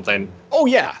wall or something. Oh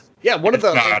yeah, one of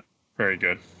the not very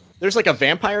good. There's like a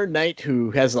vampire knight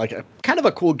who has like a kind of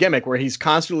a cool gimmick where he's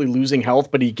constantly losing health,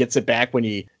 but he gets it back when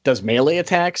he does melee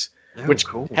attacks, which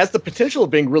has the potential of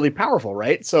being really powerful,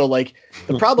 right? So like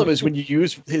the problem is when you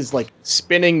use his like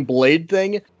spinning blade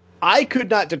thing, I could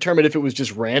not determine if it was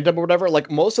just random or whatever. Like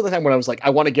most of the time when I was like, I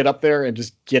want to get up there and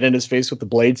just get in his face with the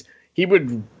blades, he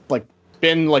would like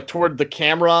spin like toward the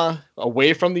camera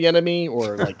away from the enemy,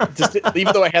 or like just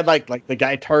even though I had like the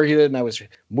guy targeted and I was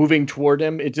moving toward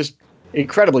him, it just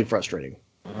incredibly frustrating.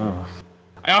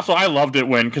 I loved it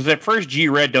because at first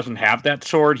G-Red doesn't have that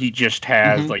sword. He just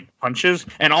has like punches,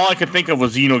 and all I could think of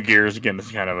was Xenogears. Again, this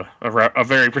is kind of a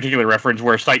very particular reference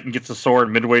where Titan gets the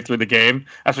sword midway through the game.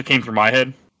 That's what came through my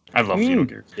head. I love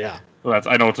Xenogears. Yeah. So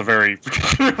I know it's a very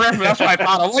particular reference. That's what I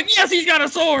thought. I'm like, yes, he's got a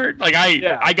sword. Like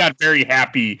I got very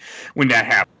happy when that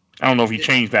happened. I don't know if he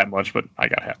changed that much, but I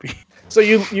got happy. So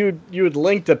you had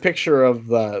linked a picture of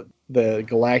the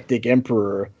Galactic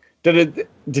Emperor. Did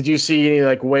you see any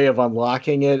like way of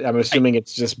unlocking it? I'm assuming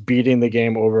it's just beating the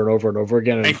game over and over and over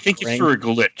again. I think it's through a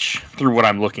glitch, through what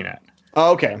I'm looking at.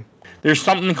 Oh, okay. There's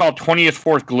something called 20th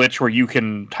Fourth glitch where you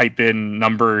can type in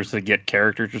numbers to get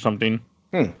characters or something.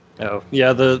 Oh,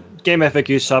 yeah, the Game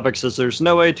FAQ topic says there's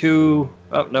no way to...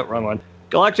 Oh, no, wrong one.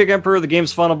 Galactic Emperor, the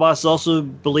game's final boss, is also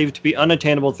believed to be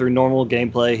unattainable through normal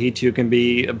gameplay. He, too, can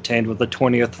be obtained with the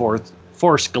 20th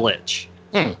Force glitch.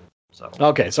 So.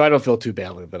 Okay, so I don't feel too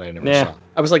badly that I never saw.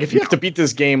 I was like, if you have to beat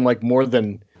this game like more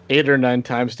than 8 or 9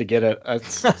 times to get it, it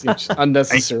seems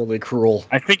unnecessarily cruel.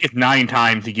 I think it's 9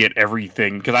 times to get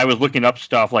everything, because I was looking up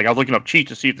stuff, like I was looking up cheats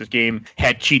to see if this game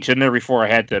had cheats in there before I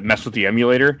had to mess with the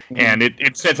emulator, and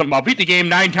it said something, I'll beat the game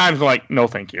 9 times, I'm like, no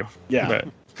thank you. Yeah.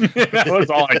 But that was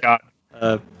all I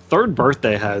got. Third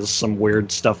Birthday has some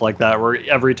weird stuff like that, where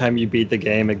every time you beat the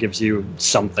game, it gives you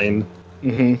something.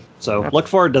 So look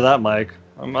forward to that, Mike.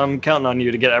 I'm counting on you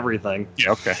to get everything.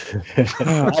 Yeah, okay.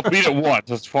 I'll beat it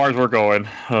once, as far as we're going.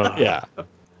 Yeah.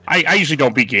 I usually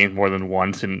don't beat games more than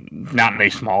once, and not in a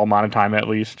small amount of time, at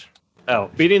least. Oh,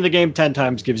 beating the game 10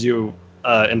 times gives you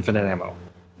infinite ammo.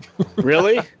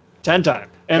 Really? 10 times.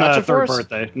 And Third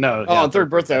Birthday. No. Oh, on Third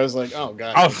Birthday, I was like, oh,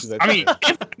 God. I mean,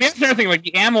 that's another thing. Like,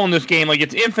 the ammo in this game, like,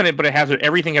 it's infinite, but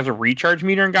everything has a recharge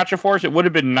meter in Gacha Force. It would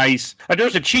have been nice. There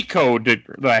was a cheat code that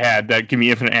I had that gave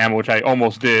me infinite ammo, which I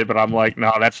almost did, but I'm like,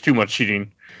 no, that's too much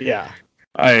cheating. Yeah.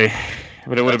 But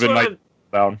it would have been nice.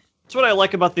 That's what I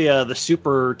like about the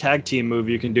super tag team move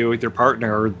you can do with your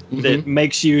partner. That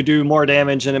makes you do more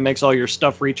damage, and it makes all your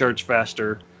stuff recharge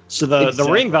faster. So the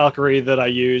Ring Valkyrie that I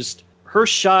used, her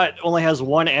shot only has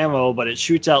 1 ammo, but it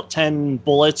shoots out 10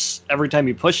 bullets every time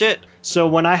you push it. So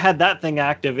when I had that thing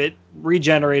active, it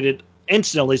regenerated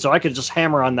instantly, so I could just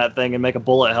hammer on that thing and make a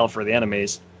bullet hell for the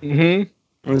enemies. It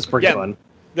was pretty fun.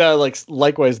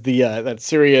 Likewise, that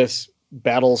Sirius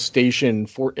Battle Station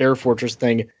Air Fortress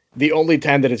thing, the only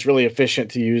time that it's really efficient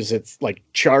to use its like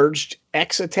charged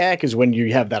X attack is when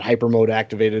you have that hyper mode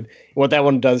activated. What that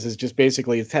one does is just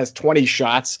basically it has 20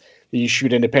 shots that you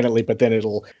shoot independently, but then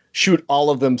it'll shoot all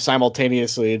of them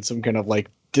simultaneously in some kind of like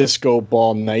disco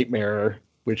ball nightmare,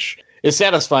 which It's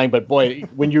satisfying, but boy,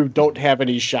 when you don't have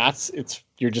any shots,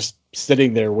 you're just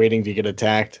sitting there waiting to get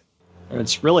attacked.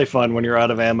 It's really fun when you're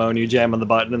out of ammo and you jam on the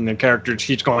button and the character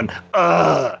keeps going,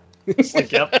 ugh. It's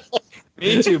like, yep.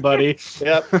 Me too, buddy.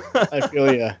 Yep. I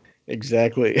feel you.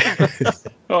 Exactly.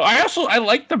 I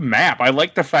like the map. I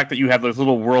like the fact that you have this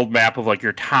little world map of like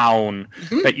your town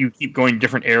that you keep going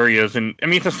different areas, and I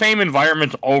mean it's the same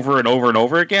environments over and over and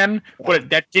over again. But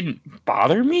that didn't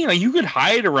bother me. Like you could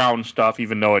hide around stuff,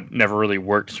 even though it never really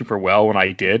worked super well when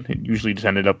I did. It usually just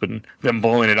ended up in them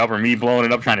blowing it up or me blowing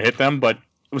it up trying to hit them. But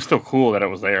it was still cool that it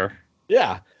was there.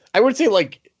 Yeah, I would say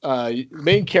like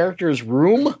main character's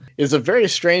room is a very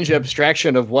strange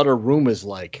abstraction of what a room is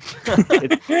like.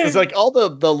 It's like all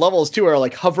the levels too are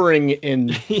like hovering in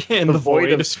the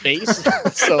void of space.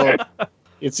 So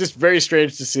it's just very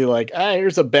strange to see like,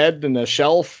 here's a bed and a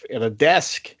shelf and a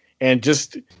desk and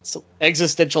just some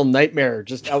existential nightmare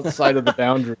just outside of the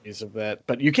boundaries of that.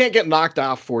 But you can't get knocked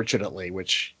off, fortunately,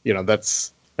 which,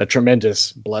 that's a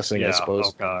tremendous blessing, I suppose.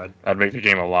 Oh god, that'd make the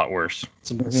game a lot worse.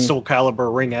 Some Soul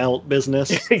Calibur ring out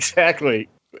business. Exactly.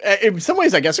 In some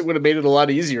ways, I guess it would have made it a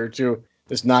lot easier to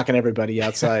just knocking everybody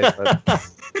outside. But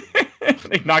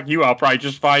they knock you out probably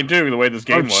just fine too, the way this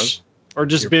game was. Or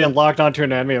just being locked onto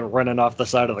an enemy and running off the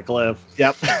side of the cliff.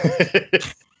 Yep.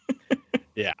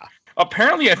 Yeah.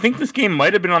 Apparently, I think this game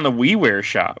might have been on the WiiWare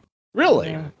shop.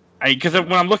 Really? Yeah. Because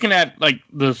when I'm looking at like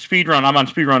the speedrun, I'm on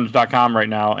speedruns.com right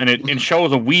now, and it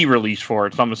shows a Wii release for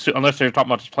it. So unless they're talking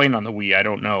about just playing on the Wii, I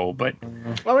don't know. But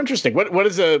interesting. What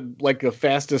is the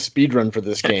fastest speedrun for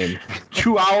this game?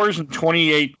 2 hours and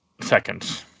 28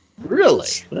 seconds. Really?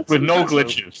 That's with no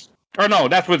impressive. glitches. Or no,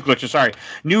 that's with glitches. Sorry,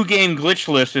 new game glitch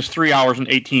list is 3 hours and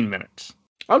 18 minutes.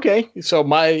 Okay,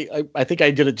 so I think I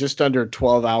did it just under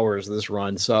 12 hours this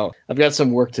run, so I've got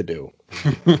some work to do.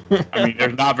 I mean,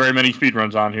 there's not very many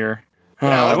speedruns on here.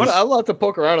 Yeah, I'll have to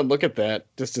poke around and look at that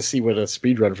just to see what a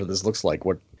speedrun for this looks like.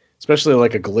 Especially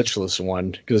like a glitchless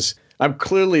one, because I'm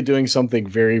clearly doing something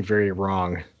very, very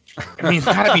wrong. I mean, it's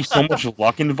got to be so much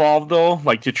luck involved, though,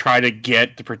 like to try to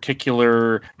get the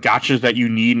particular gotchas that you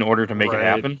need in order to make it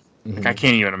happen. Mm-hmm. Like, I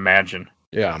can't even imagine.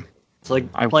 Yeah. It's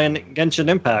like playing Genshin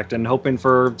Impact and hoping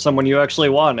for someone you actually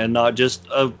want and not just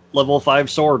a level 5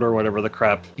 sword or whatever the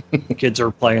crap kids are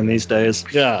playing these days.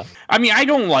 Yeah. I mean, I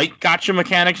don't like gotcha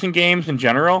mechanics in games in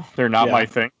general. They're not my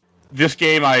thing. This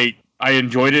game, I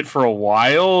enjoyed it for a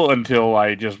while until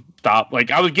I just stopped. Like,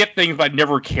 I would get things, but I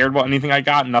never cared about anything I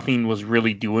got. Nothing was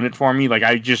really doing it for me. Like,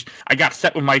 I got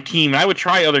set with my team, and I would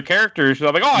try other characters. So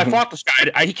I'm like, I fought this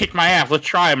guy. He kicked my ass. Let's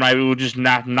try him. And I would just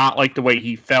not like the way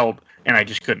he felt. And I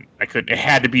just couldn't. It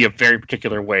had to be a very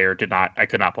particular way, or I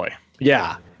could not play.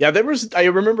 Yeah. Yeah, I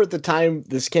remember at the time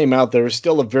this came out, there was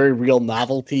still a very real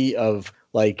novelty of,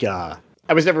 like, I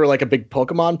was never, like, a big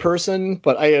Pokemon person,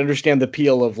 but I understand the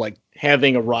appeal of, like,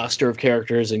 having a roster of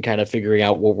characters and kind of figuring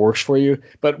out what works for you.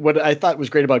 But what I thought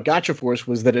was great about Gacha Force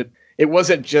was that it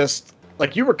wasn't just,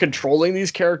 like, you were controlling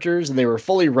these characters, and they were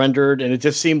fully rendered, and it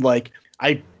just seemed like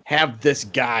I have this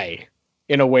guy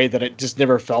in a way that it just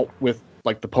never felt with,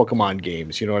 like, the Pokemon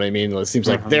games, you know what I mean? It seems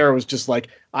like there was just like,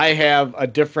 I have a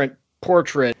different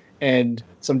portrait and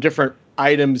some different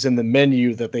items in the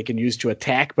menu that they can use to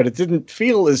attack, but it didn't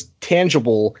feel as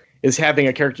tangible as having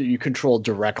a character you control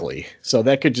directly. So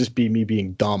that could just be me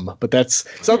being dumb, but that's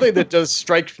something that does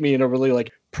strike me in a really,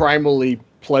 like, primally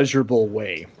pleasurable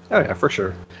way. Oh yeah, for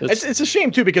sure. It's a shame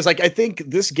too, because, like, I think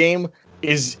this game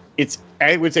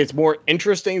I would say it's more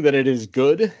interesting than it is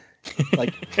good.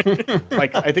 like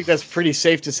I think that's pretty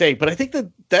safe to say, but I think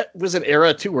that was an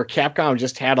era too where Capcom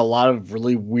just had a lot of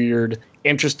really weird,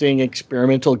 interesting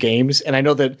experimental games, and I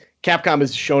know that Capcom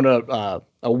has shown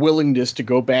a willingness to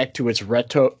go back to its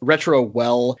retro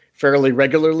well fairly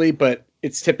regularly, but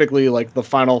it's typically like the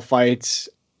Final Fights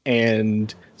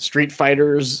and Street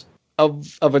Fighters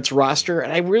of its roster,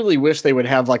 and I really wish they would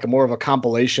have like a more of a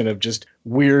compilation of just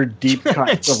weird deep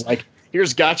cuts of like,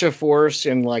 here's Gacha Force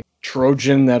and like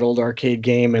Trojan, that old arcade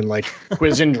game, and like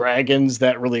Quiz and Dragons,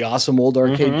 that really awesome old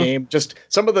arcade game. Just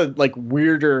some of the like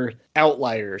weirder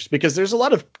outliers, because there's a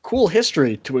lot of cool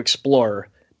history to explore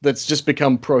that's just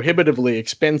become prohibitively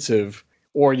expensive,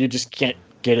 or you just can't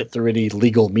get it through any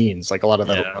legal means. Like a lot of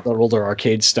the older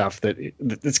arcade stuff that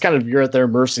it's kind of, you're at their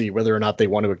mercy whether or not they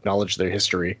want to acknowledge their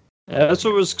history. Yeah, that's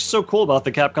what was so cool about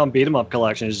the Capcom Beat 'em Up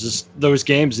collection, is just those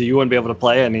games that you wouldn't be able to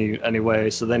play anyway.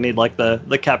 So they need like the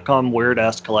Capcom Weird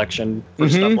Ass collection for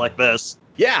stuff like this.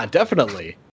 Yeah,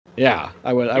 definitely. Yeah,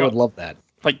 I would love that.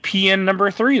 Like PN number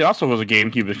 3, that also was a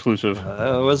GameCube exclusive.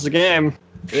 It was the game.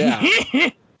 Yeah.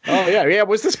 Oh yeah.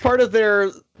 Was this part of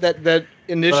their that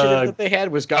initiative that they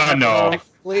had? Was Gacha? No,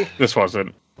 this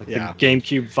wasn't. Like Yeah. the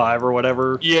GameCube 5 or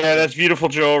whatever. Yeah, that's Beautiful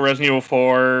Joe, Resident Evil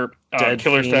 4, Dead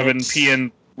Killer Phoenix. 7,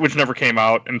 PN, which never came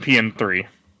out, and PN3.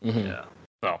 Mhm. Yeah.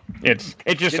 So it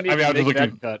just. Didn't I mean, I even was make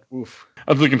looking. that cut. Oof.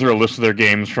 I was looking through a list of their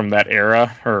games from that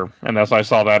era, and that's why I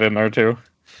saw that in there too.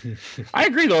 I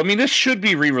agree, though. I mean, this should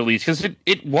be re-released because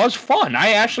it was fun.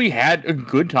 I actually had a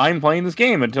good time playing this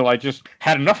game until I just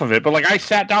had enough of it. But like, I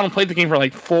sat down and played the game for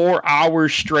like 4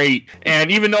 hours straight,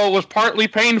 and even though it was partly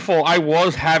painful, I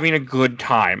was having a good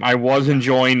time. I was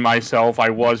enjoying myself. I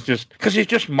was just because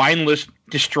it's just mindless.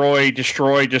 Destroy.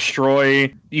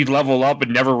 You level up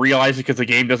and never realize it because the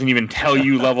game doesn't even tell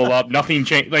you level up. Nothing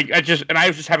changed. Like I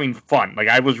was just having fun. Like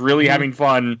I was really having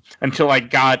fun until I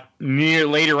got near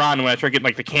later on when I started getting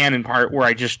like the canon part where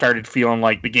I just started feeling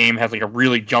like the game has like a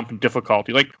really jump in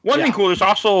difficulty. Like one thing cool is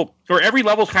also where every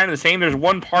level's kind of the same. There's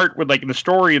one part where like in the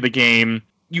story of the game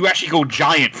you actually go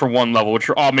giant for one level, which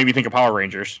all made me think of Power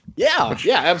Rangers. Yeah,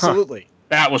 absolutely.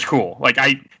 That was cool. Like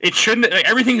it shouldn't. Like,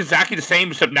 everything's exactly the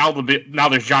same except now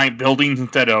there's giant buildings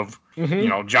instead of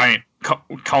giant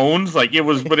cones. Like it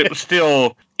was, but it was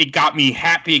still. It got me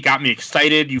happy. It got me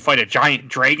excited. You fight a giant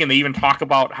dragon. They even talk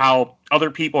about how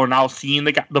other people are now seeing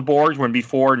the boards when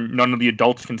before none of the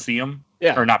adults can see them.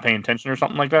 Yeah. Or not paying attention or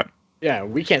something like that. Yeah,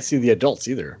 we can't see the adults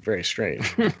either. Very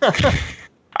strange.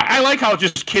 I like how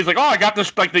just kids like, oh, I got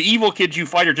this, like the evil kids you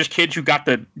fight are just kids who got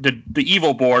the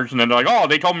evil boards, and then they're like, oh,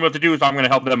 they told me what to do, so I'm going to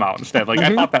help them out instead. Like,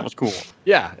 I thought that was cool.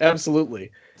 Yeah, absolutely.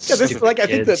 Yeah, this Stupid like I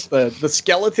think kids. that the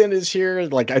skeleton is here.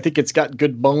 Like I think it's got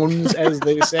good bones, as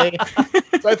they say.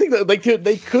 So I think that like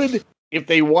they could, if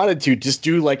they wanted to, just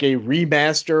do like a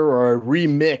remaster or a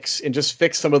remix and just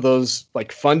fix some of those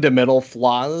like fundamental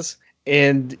flaws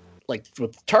and like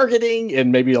with targeting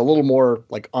and maybe a little more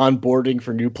like onboarding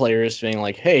for new players, being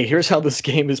like, hey, here's how this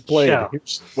game is played. Yeah.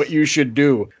 Here's what you should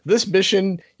do. This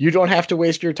mission, you don't have to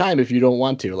waste your time if you don't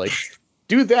want to. Like,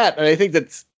 do that. And I think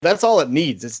that's all it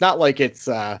needs. It's not like it's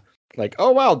like,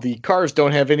 oh wow, the cars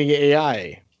don't have any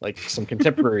AI like some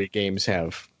contemporary games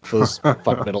have. Those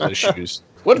fundamental issues.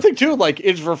 One thing too, like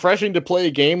it's refreshing to play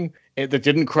a game that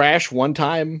didn't crash one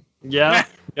time. Yeah.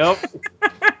 Yep.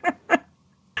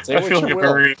 Say I what feel you like a will.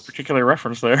 very particular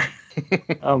reference there.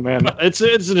 Oh man, it's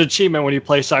an achievement when you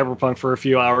play Cyberpunk for a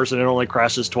few hours and it only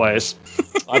crashes twice.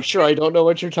 I'm sure I don't know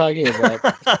what you're talking about.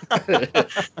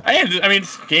 I mean,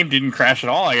 this game didn't crash at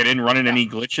all. Like, I didn't run into any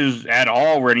glitches at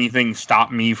all where anything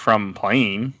stopped me from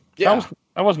playing. Yeah.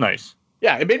 That was nice.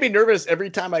 Yeah, it made me nervous every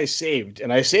time I saved,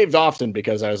 and I saved often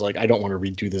because I was like, I don't want to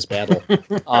redo this battle.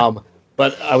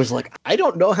 But I was like, I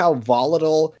don't know how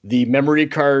volatile the memory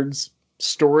card's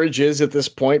storage is at this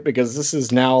point because this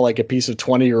is now like a piece of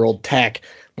 20-year-old tech.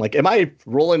 Like, am I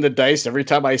rolling the dice every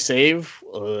time I save?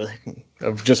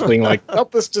 Of just being like,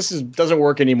 nope, this just doesn't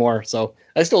work anymore. So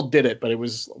I still did it, but it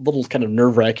was a little kind of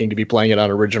nerve-wracking to be playing it on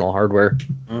original hardware.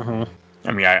 Mm-hmm.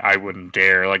 I mean, I wouldn't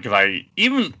dare. Like, because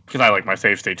I like my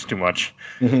save states too much.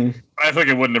 Mm-hmm. I think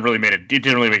it wouldn't have really it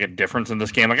didn't really make a difference in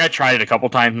this game. Like, I tried it a couple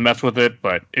times and messed with it,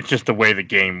 but it's just the way the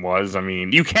game was. I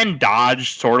mean, you can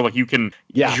dodge, sort of like you can,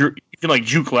 you can like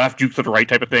juke left, juke to the right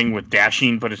type of thing with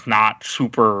dashing, but it's not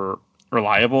super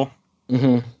reliable.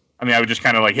 Mm-hmm. I mean, I would just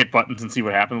kind of like hit buttons and see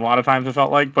what happened a lot of times, it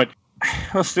felt like, but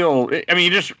still, I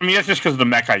mean, that's just because of the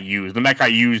mech I used. The mech I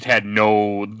used had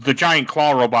the giant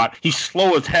claw robot, he's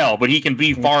slow as hell, but he can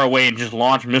be far away and just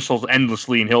launch missiles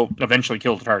endlessly and he'll eventually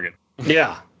kill the target.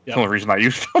 Yeah. That's the only reason I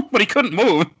used him, but he couldn't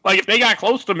move. Like, if they got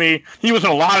close to me, he was in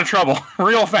a lot of trouble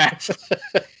real fast.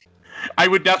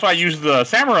 That's why I used the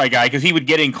samurai guy, because he would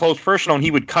get in close personal and he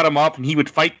would cut him up and he would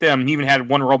fight them. He even had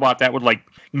one robot that would like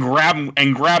grab him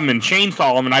and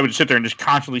chainsaw him, and I would sit there and just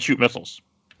constantly shoot missiles.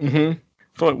 Mm-hmm.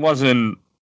 So it wasn't.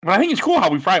 But I think it's cool how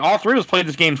we probably all three of us played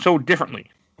this game so differently.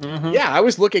 Mm-hmm. Yeah, I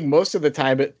was looking most of the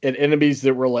time at enemies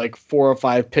that were like 4 or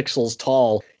 5 pixels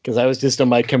tall because I was just on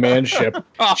my command ship,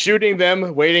 shooting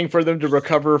them, waiting for them to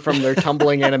recover from their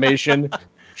tumbling animation,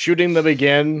 shooting them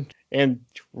again, and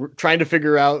trying to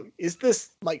figure out, is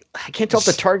this, like, I can't tell if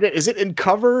the target, is it in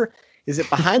cover? Is it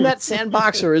behind that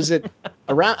sandbox or is it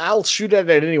around? I'll shoot at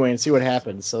it anyway and see what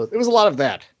happens. So it was a lot of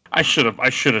that. I should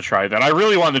have tried that. I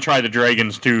really wanted to try the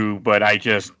dragons too, but I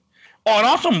just. Oh, and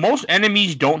also most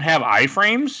enemies don't have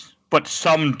iframes, but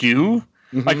some do.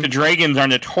 Mm-hmm. Like the dragons are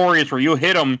notorious where you'll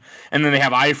hit them and then they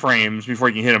have iframes before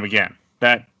you can hit them again.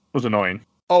 That was annoying.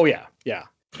 Oh yeah, yeah.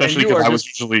 Especially because I was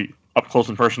usually up close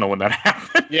and personal when that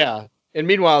happened. Yeah. And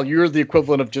meanwhile, you're the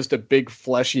equivalent of just a big,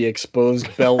 fleshy,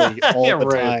 exposed belly all Yeah, the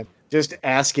right. time, just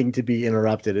asking to be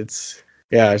interrupted. It's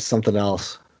something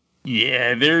else.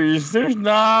 Yeah, there's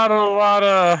not a lot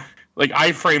of like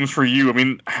iframes for you. I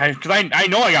mean, because I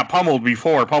know I got pummeled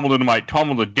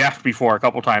to death before a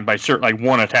couple times by certain like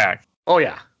one attack. Oh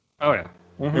yeah, Oh yeah.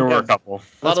 Mhm. There were a couple.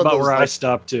 That's of about those, where I like-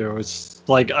 stopped too. It's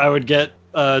like I would get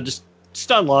just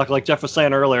stun lock, like Jeff was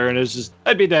saying earlier, and it's just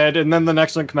I'd be dead, and then the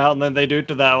next one come out, and then they do it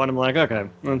to that one. I'm like, okay,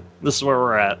 this is where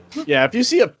we're at. Yeah, if you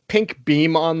see a pink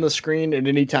beam on the screen at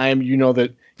any time, you know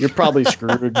that you're probably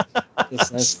screwed.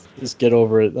 just get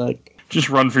over it. Like, Just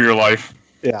run for your life.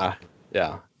 yeah,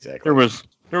 exactly. There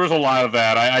was a lot of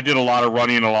that. I did a lot of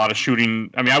running, a lot of shooting.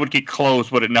 I mean, I would get close,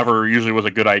 but it never usually was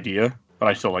a good idea. But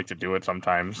I still like to do it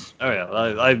sometimes. Oh yeah,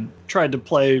 I tried to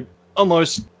play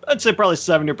almost. I'd say probably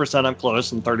 70% up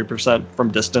close and 30%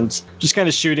 from distance. Just kind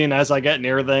of shooting as I get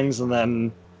near things, and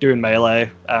then doing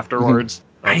melee afterwards.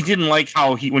 I didn't like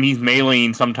how when he's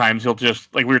meleeing, sometimes he'll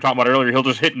just, like we were talking about earlier, he'll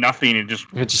just hit nothing and just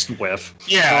It just whiff.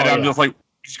 yeah. Oh, and I'm yeah. just like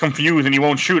he's confused and he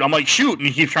won't shoot. I'm like shoot, and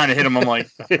he keeps trying to hit him. I'm like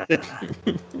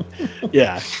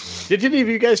Yeah. Did any of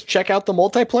you guys check out the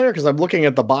multiplayer? Because I'm looking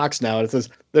at the box now, and it says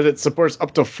that it supports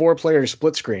up to 4-player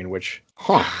split screen, which,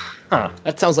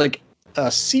 that sounds like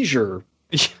a seizure.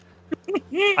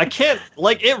 I can't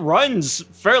it runs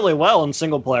fairly well in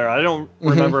single player. I don't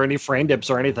remember any frame dips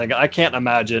or anything. I can't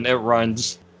imagine it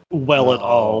runs well at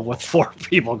all with 4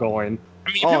 people going.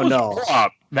 I mean, if it was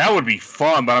co-op, that would be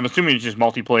fun. But I'm assuming it's just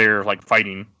multiplayer, like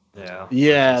fighting, Yeah.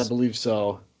 Yeah, I believe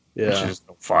so. which Yeah. is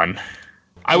no fun.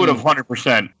 I would have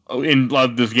 100%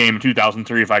 loved this game in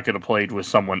 2003 if I could have played with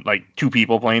someone, like 2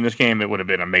 people playing this game. It would have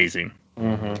been amazing.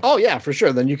 Mm-hmm. Oh yeah, for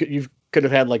sure. Then you could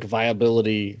have had like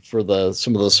viability for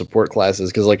some of the support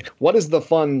classes, because like, what is the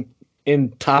fun in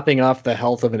topping off the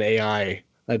health of an AI?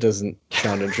 That doesn't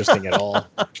sound interesting at all.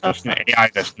 Just an AI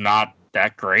that's not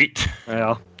that great.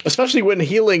 Yeah. Especially when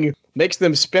healing makes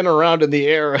them spin around in the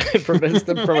air and prevents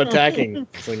them from attacking.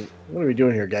 It's like, what are we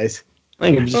doing here, guys?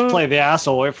 You can just play the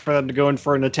asshole, wait for them to go in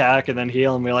for an attack, and then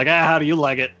heal and be like, how do you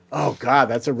like it? Oh god,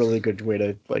 that's a really good way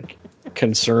to like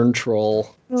concern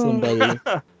troll somebody.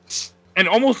 And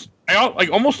almost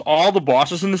all the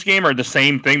bosses in this game are the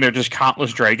same thing. They're just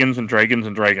countless dragons and dragons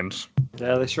and dragons.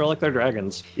 Yeah, they sure like their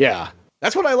dragons. Yeah.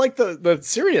 That's what I like the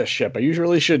Sirius ship. I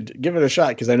usually should give it a shot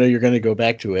because I know you're going to go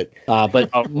back to it.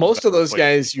 But most of those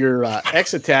guys, your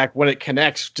X attack, when it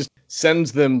connects, just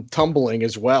sends them tumbling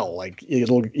as well. Like,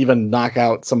 it'll even knock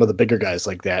out some of the bigger guys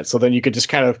like that. So then you could just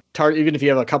kind of target, even if you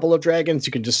have a couple of dragons,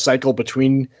 you can just cycle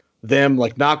between them,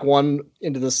 like knock one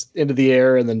into the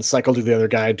air and then cycle to the other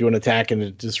guy, do an attack,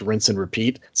 and just rinse and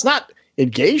repeat. It's not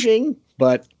engaging,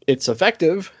 but it's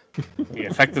effective. Yeah,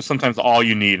 effective sometimes all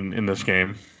you need in this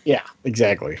game. Yeah,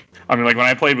 exactly. I mean, like when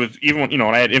I played with, even when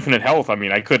I had infinite health, I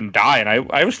mean, I couldn't die, and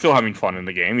I was still having fun in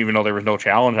the game, even though there was no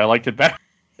challenge. I liked it better.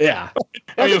 Yeah.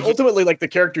 I mean, Ultimately, like, the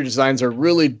character designs are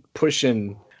really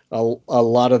pushing a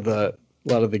lot of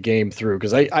the game through,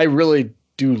 because I really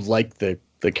do like the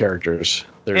characters.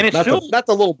 They're And it's not still- not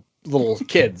the little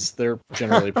kids. They're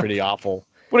generally pretty awful.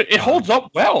 But it holds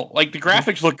up well. Like, the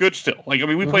graphics look good still. Like, I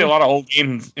mean, we play a lot of old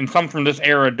games, and some from this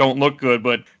era don't look good,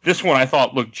 but this one I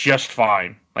thought looked just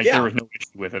fine. Like, Yeah. there was no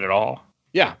issue with it at all.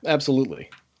 Yeah, absolutely.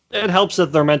 It helps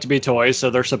that they're meant to be toys, so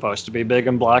they're supposed to be big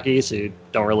and blocky, so you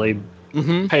don't really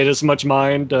Mm-hmm. pay it as much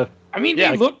mind. I mean,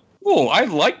 Yeah. they look cool. I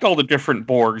liked all the different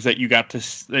Borgs that you got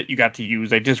to use.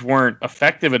 They just weren't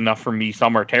effective enough for me.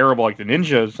 Some are terrible, like the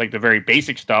ninjas, like the very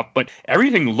basic stuff. But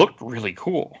everything looked really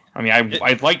cool. I mean,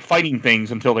 I liked fighting things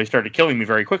until they started killing me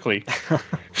very quickly.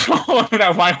 So that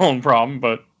was my own problem.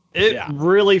 But It Yeah.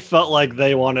 really felt like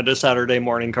they wanted a Saturday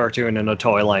morning cartoon and a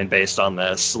toy line based on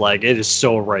this. Like, it is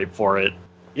so ripe for it.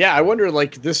 Yeah, I wonder,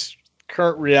 like, this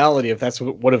current reality, if that's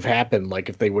what would have happened, like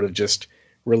if they would have just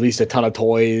released a ton of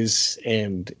toys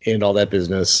and all that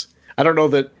business. I don't know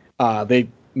that they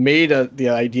made the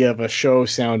idea of a show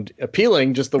sound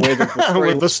appealing, just the way that the story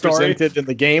With the was story. presented in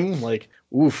the game. Like,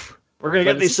 oof. We're going to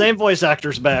But get these same voice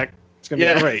actors back. It's going to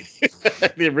Yeah. be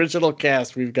great. The original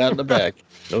cast we've got in the back.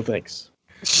 No thanks.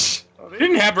 they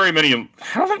didn't have very many. I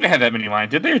don't think they had that many lines.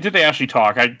 Did they? Or did they actually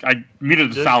talk? I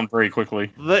muted the sound very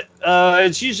quickly.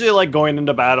 It's usually like going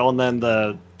into battle and then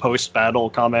the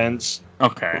post-battle comments.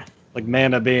 Okay. Like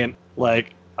Mana being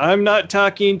like, I'm not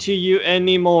talking to you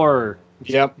anymore.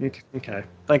 Yep. Okay.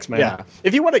 Thanks, Mana. Yeah.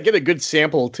 If you want to get a good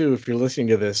sample too, if you're listening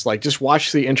to this, like just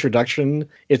watch the introduction.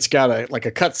 It's got a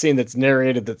cutscene that's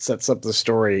narrated that sets up the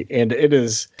story, and it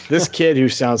is this kid who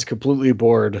sounds completely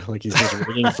bored, like he's just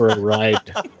waiting for a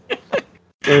ride.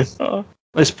 They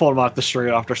just pulled him off the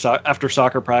street after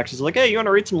soccer practice. Like, hey, you want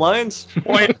to read some lines?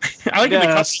 Well, I like in the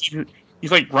Yes. cutscene,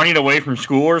 he's like running away from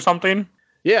school or something.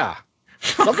 Yeah.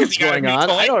 Something's You gotta going be on.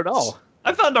 I told. don't know.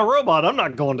 I found a robot. I'm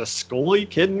not going to school. Are you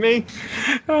kidding me?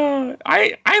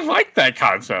 I like that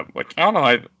concept. Like, I don't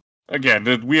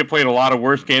know. We have played a lot of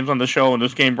worse games on the show, and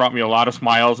this game brought me a lot of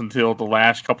smiles until the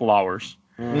last couple hours.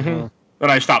 Mhm.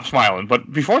 then I stopped smiling.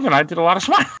 But before then, I did a lot of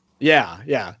smiling.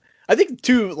 Yeah. I think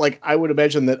too, like I would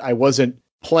imagine that I wasn't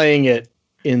playing it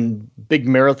in big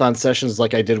marathon sessions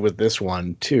like I did with this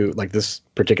one too, like this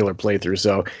particular playthrough.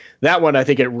 So that one, I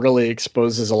think it really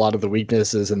exposes a lot of the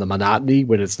weaknesses and the monotony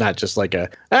when it's not just like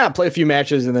play a few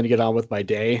matches and then get on with my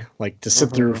day. Like to sit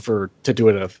through to do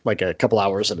it like a couple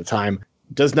hours at a time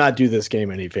does not do this game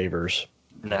any favors.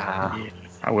 Nah.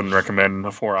 I wouldn't recommend a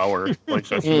 4-hour like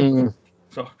session.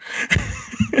 So,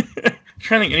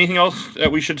 trying to think anything else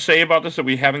that we should say about this that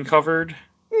we haven't covered.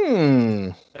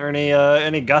 Are there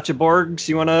any gotcha borgs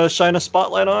you want to shine a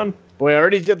spotlight on? Boy, I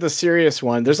already did the serious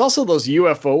one. There's also those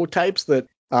UFO types that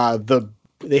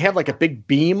they have like a big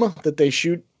beam that they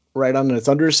shoot right on its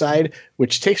underside,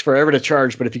 which takes forever to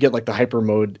charge. But if you get like the hyper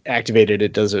mode activated,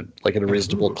 it does it like at a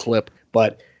reasonable clip.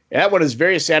 But that one is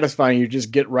very satisfying. You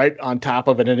just get right on top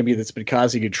of an enemy that's been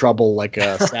causing you trouble, like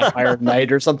a Sapphire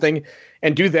Knight or something,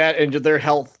 and do that, and their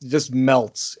health just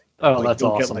melts. Oh, like, that's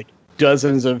awesome. Get, like,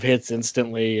 dozens of hits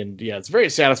instantly, and yeah, it's very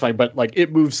satisfying. But like,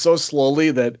 it moves so slowly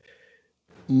that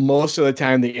most of the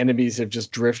time the enemies have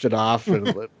just drifted off and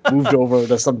moved over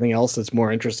to something else that's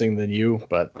more interesting than you.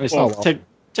 But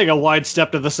take a wide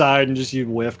step to the side and just you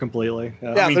whiff completely.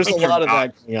 Yeah, I mean, there's a lot of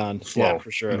that going on. Yeah,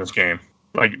 for sure in this game.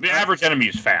 Like the average enemy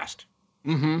is fast.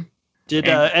 Mm-hmm. Did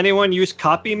anyone use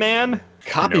Copyman?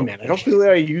 Copyman. No. I don't believe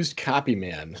I used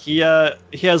Copyman. He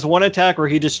has one attack where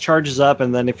he just charges up,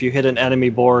 and then if you hit an enemy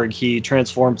Borg, he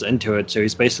transforms into it. So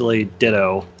he's basically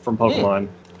Ditto from Pokemon.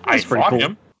 I fought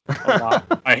him.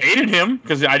 I hated him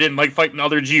because I didn't like fighting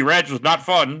other G-Reds. It was not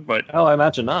fun, but Oh, I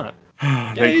imagine not.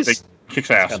 they kicks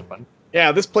ass. Kind of fun.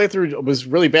 Yeah, this playthrough was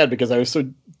really bad because I was so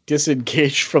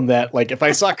disengaged from that. Like, if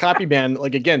I saw Copyman,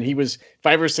 like, again, he was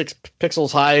 5 or 6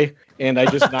 pixels high, and I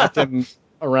just knocked him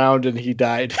around and he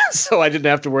died. So I didn't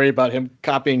have to worry about him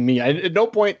copying me. At no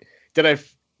point did I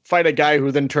fight a guy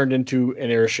who then turned into an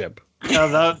airship. Yeah,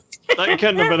 that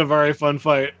couldn't have been a very fun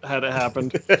fight had it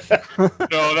happened.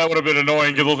 No, that would have been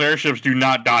annoying because those airships do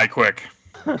not die quick.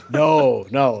 No.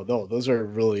 Those are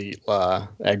really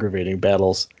aggravating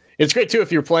battles. It's great, too,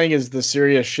 if you're playing as the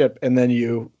Sirius ship and then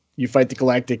you fight the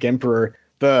Galactic Emperor,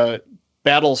 the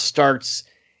battle starts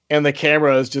and the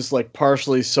camera is just like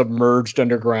partially submerged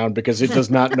underground because it does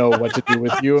not know what to do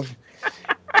with you.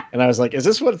 And I was like, is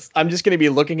this what I'm just going to be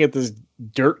looking at this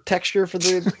dirt texture for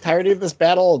the entirety of this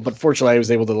battle? But fortunately, I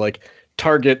was able to like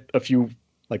target a few,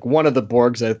 like one of the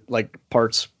Borgs that like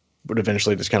parts would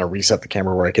eventually just kind of reset the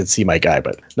camera where I could see my guy,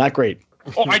 but not great.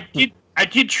 Oh, I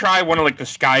did try one of like the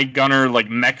Sky Gunner like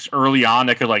mechs early on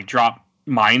that could like drop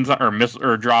mines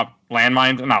or drop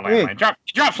landmines, not landmines,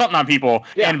 drop something on people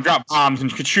and drop bombs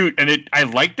and could shoot. And I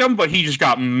liked him, but he just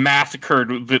got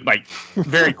massacred with it, like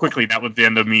very quickly. That was the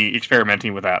end of me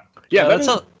experimenting with that. Yeah,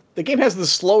 the game has the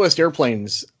slowest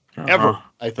airplanes ever.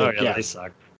 I think. Oh, yeah, they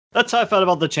suck. That's how I felt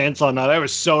about the Chainsaw Knight. I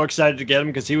was so excited to get him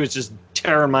because he was just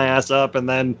tearing my ass up, and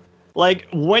then like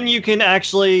when you can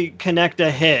actually connect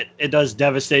a hit, it does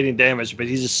devastating damage, but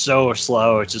he's just so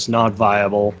slow, it's just not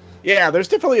viable. Yeah, there's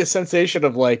definitely a sensation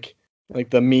of like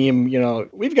the meme,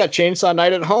 we've got Chainsaw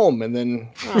Knight at home, and then,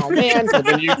 oh man, and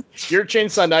then your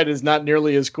Chainsaw Knight is not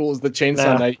nearly as cool as the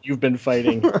Chainsaw Knight you've been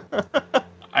fighting.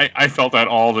 I felt that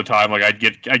all the time. Like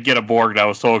I'd get a Borg that I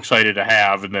was so excited to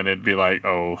have, and then it'd be like,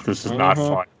 oh, this is not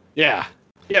fun. Yeah,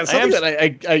 something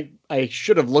that I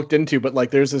should have looked into, but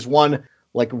like there's this one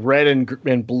like red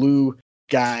and blue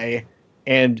guy.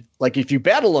 And like if you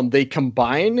battle them, they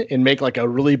combine and make like a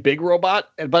really big robot.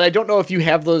 But I don't know if you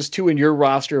have those two in your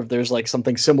roster. If there's like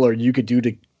something similar you could do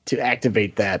to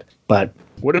activate that. But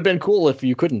would have been cool if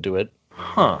you couldn't do it.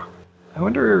 Huh? I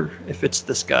wonder if it's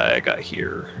this guy I got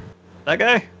here. That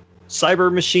guy,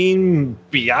 Cyber Machine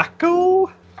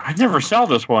Byakko. I never saw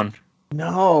this one.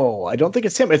 No, I don't think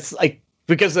it's him. It's like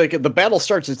because like the battle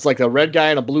starts, it's like a red guy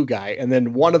and a blue guy, and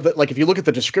then one of the like if you look at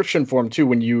the description for him too,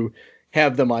 when you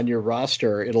have them on your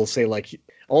roster, it'll say like he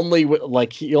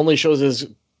only shows his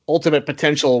ultimate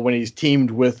potential when he's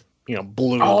teamed with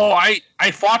blue. Oh,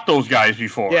 I fought those guys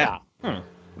before. Yeah,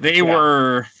 they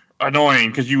were annoying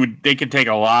because they could take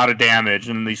a lot of damage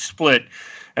and they split,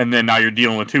 and then now you're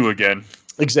dealing with two again.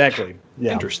 Exactly.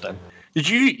 Yeah. Interesting.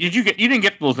 You didn't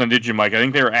get those then, did you, Mike? I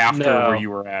think they were after where you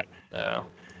were at. No.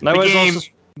 The game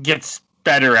gets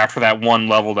better after that one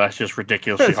level that's just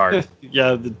ridiculously hard.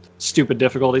 Yeah, the stupid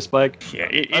difficulty spike. Yeah,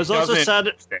 I was also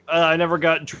sad I never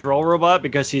got Drill Robot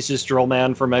because he's just Drill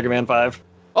Man from Mega Man 5.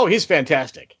 Oh, he's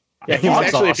fantastic. Yeah, he's actually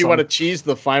awesome. If you want to cheese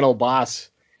the final boss,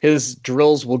 his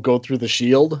drills will go through the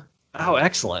shield. Oh,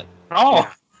 excellent.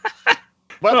 Oh.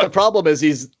 But the problem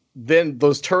is then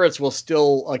those turrets will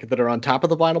still, like that are on top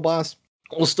of the final boss,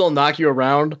 will still knock you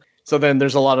around. So then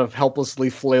there's a lot of helplessly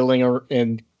flailing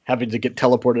and having to get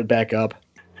teleported back up.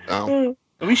 At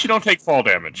least you don't take fall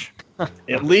damage.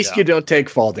 At least you don't take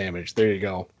fall damage. There you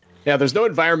go. Yeah, there's no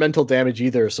environmental damage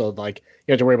either, so like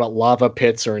you have to worry about lava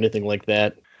pits or anything like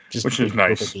that. Just which is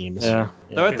nice. Beams. Yeah.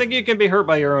 Though I think you can be hurt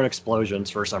by your own explosions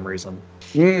for some reason.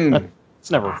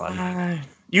 It's never fun.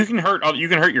 You can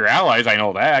hurt your allies. I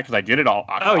know that because I did it all.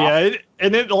 Oh yeah,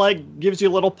 and it like gives you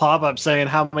a little pop up saying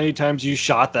how many times you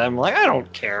shot them. Like I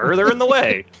don't care, they're in the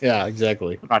way. Yeah,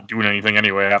 exactly. I'm not doing anything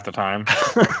anyway half the time.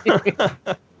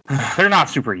 They're not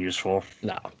super useful.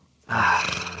 No.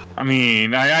 I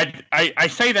mean, I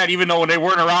say that even though when they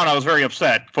weren't around, I was very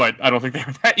upset. But I don't think they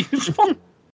were that useful.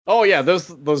 Oh yeah,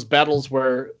 those battles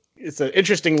where it's an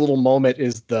interesting little moment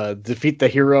is the defeat the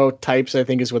hero types. I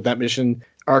think is what that mission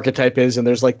archetype is, and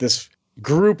there's like this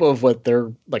group of what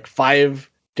they're like 5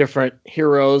 different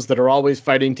heroes that are always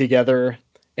fighting together,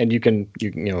 and you can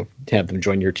have them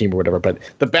join your team or whatever. But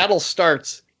the battle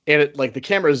starts, and it like the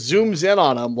camera zooms in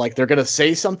on them like they're gonna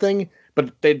say something,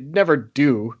 but they never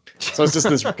do. So it's just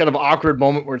this kind of awkward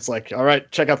moment where it's like, all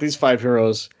right, check out these 5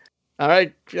 heroes. All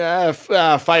right,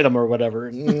 fight them or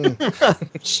whatever.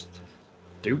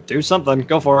 Do something.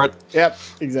 Go for it. Yep,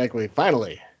 exactly.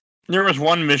 Finally. There was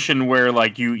one mission where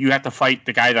like you have to fight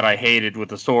the guy that I hated with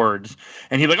the swords,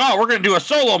 and he's like, "Oh, we're gonna do a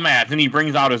solo match," and he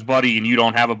brings out his buddy, and you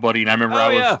don't have a buddy. And I remember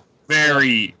I was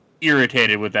very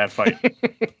irritated with that fight.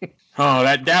 Oh,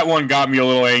 that one got me a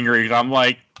little angry because I'm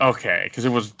like, okay,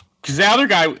 because the other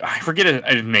guy, I forget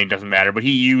his name, doesn't matter, but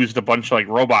he used a bunch of like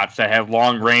robots that have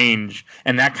long range,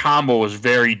 and that combo was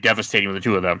very devastating with the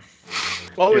two of them.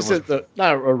 What was it?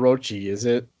 Not Orochi, is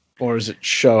it? Or is it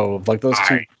Sho? Like those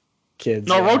two kids.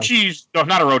 No, Orochi's not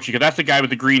Orochi, because that's the guy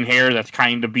with the green hair that's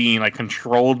kind of being like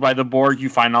controlled by the Borg. You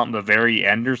find out in the very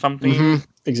end or something. Mm-hmm.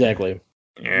 Exactly.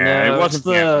 Yeah, no, it wasn't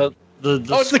the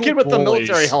it's the kid with the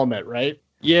military helmet, right?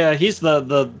 Yeah, he's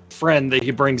the friend that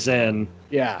he brings in.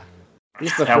 Yeah.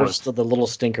 He's the first of the little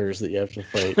stinkers that you have to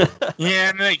fight. Yeah,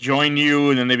 and then they join you,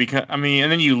 and then they become. I mean,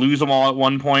 and then you lose them all at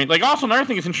one point. Like, also another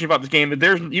thing that's interesting about this game,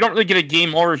 you don't really get a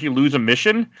game over if you lose a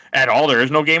mission at all. There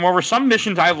is no game over. Some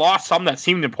missions I lost, some that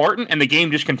seemed important, and the game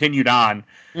just continued on.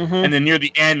 Mm-hmm. And then near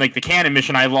the end, like the cannon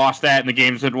mission, I lost that, and the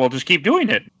game said, "Well, just keep doing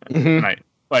it." Mm-hmm.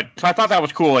 But so I thought that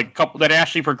was cool. Like that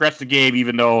actually progressed the game,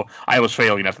 even though I was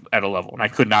failing at a level, and I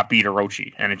could not beat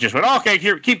Orochi. And it just went, okay,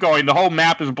 here, keep going. The whole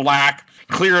map is black.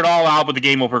 Clear it all out, but the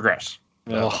game will progress.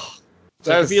 Yeah.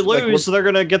 So if you lose, they're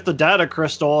gonna get the data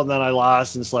crystal, and then I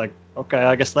lost, and it's like, okay,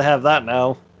 I guess they have that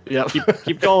now. Yeah,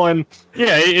 keep going.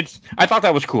 Yeah, I thought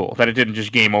that was cool that it didn't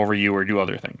just game over you or do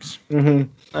other things.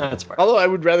 Mm-hmm. That's fine. Although I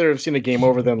would rather have seen a game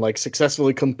over than like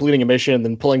successfully completing a mission and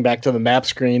then pulling back to the map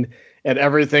screen and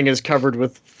everything is covered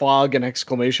with fog and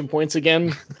exclamation points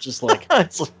again. Just like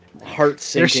heart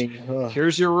sinking.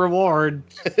 Here's your reward.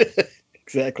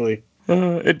 Exactly.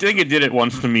 I think it did it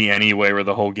once to me anyway, where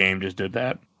the whole game just did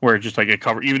that. Where it just like it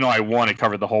covered, even though I won, it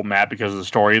covered the whole map because of the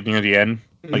story near the end.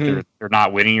 Like they're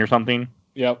not winning or something.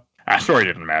 Yep. That story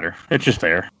didn't matter. It's just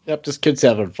there. Yep, just kids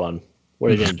having fun.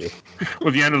 What are you gonna do?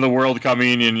 With the end of the world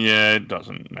coming, and yeah, it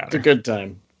doesn't matter. It's a good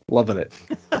time. Loving it.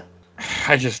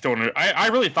 I just don't. I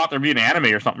really thought there'd be an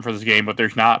anime or something for this game, but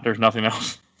there's not. There's nothing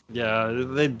else. Yeah,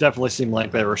 they definitely seem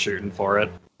like they were shooting for it.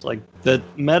 Like the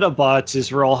Metabots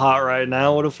is real hot right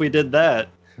now. What if we did that?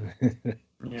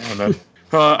 Yeah.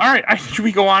 All right. Should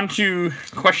we go on to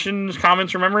questions,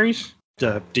 comments, or memories?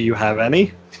 Do you have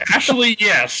any? Actually,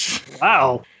 yes.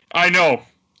 Wow. I know.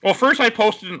 Well, first I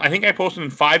think I posted in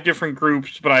 5 different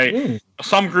groups, but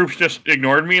some groups just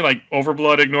ignored me, like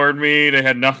Overblood ignored me, they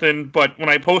had nothing. But when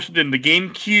I posted in the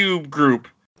GameCube group,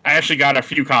 I actually got a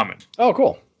few comments. Oh,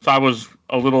 cool. So I was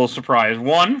a little surprised.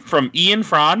 One from Ian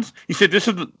Franz. He said, he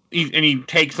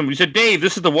said, Dave,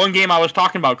 this is the one game I was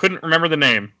talking about. Couldn't remember the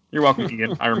name. You're welcome,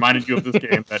 Ian. I reminded you of this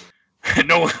game that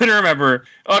no one could remember.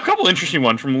 A couple interesting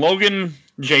ones from Logan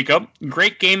Jacob.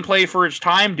 Great gameplay for its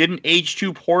time. Didn't age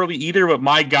too poorly either, but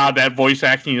my God, that voice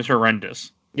acting is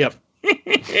horrendous. Yep.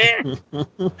 I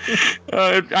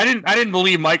didn't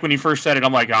believe Mike when he first said it.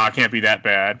 I'm like, it can't be that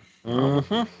bad.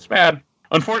 Mm-hmm. It's bad.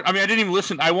 Unfortunately, I mean, I didn't even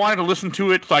listen. I wanted to listen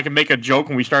to it so I could make a joke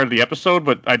when we started the episode,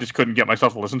 but I just couldn't get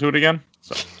myself to listen to it again.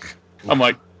 So I'm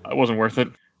like, it wasn't worth it.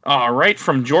 All right,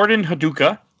 from Jordan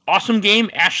Haduka. Awesome game,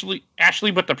 Ashley,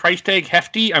 but the price tag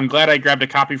hefty. I'm glad I grabbed a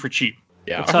copy for cheap.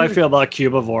 Yeah, that's how I feel about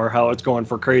Cubivore, how it's going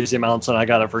for crazy amounts, and I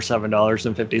got it for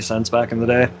 $7.50 back in the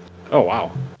day. Oh,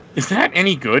 wow. Is that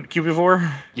any good, Cubivore?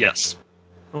 Yes.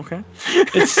 Okay.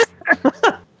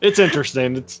 It's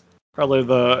interesting. It's probably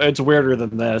it's weirder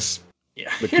than this.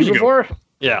 Yeah. The Cubivore?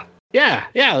 Yeah. Yeah.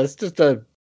 It's just a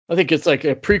I think it's like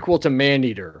a prequel to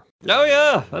Maneater. Oh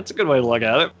yeah, that's a good way to look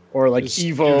at it. Or like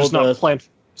You're Evo, just not the playing.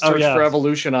 Search for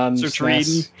Evolution on Search for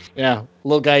SNES. Eden. Yeah,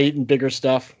 little guy eating bigger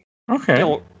stuff. Okay.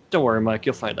 Don't worry, Mike.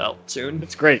 You'll find out soon.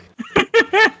 It's great.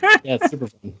 Yeah, it's super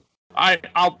fun.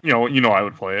 I'll I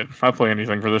would play it. I'd play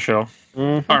anything for the show.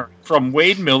 Mm-hmm. All right. From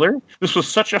Wade Miller, this was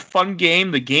such a fun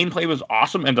game. The gameplay was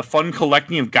awesome, and the fun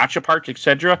collecting of gotcha parts,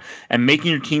 etc., and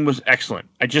making your team was excellent.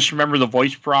 I just remember the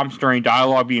voice prompts during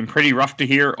dialogue being pretty rough to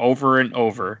hear over and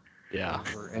over. Yeah.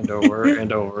 Over and over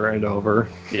and over and over.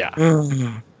 Yeah.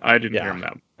 I didn't hear him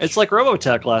that. It's like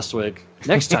Robotech last week.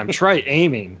 Next time, try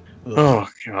aiming. Oh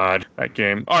God, that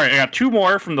game! All right, I got 2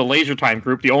 more from the Laser Time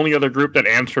group, the only other group that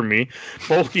answered me.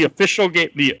 Both the official game,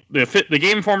 the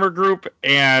Game Informer group,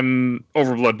 and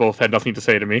Overblood both had nothing to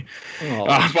say to me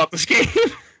about this game.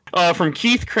 From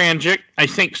Keith Kranjik, I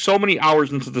sank so many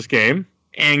hours into this game.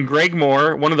 And Greg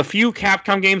Moore, one of the few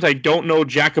Capcom games I don't know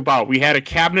jack about. We had a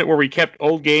cabinet where we kept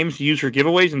old games to use for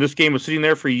giveaways, and this game was sitting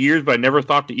there for years, but I never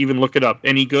thought to even look it up.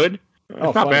 Any good?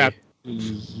 It's not bad.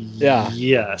 Yeah.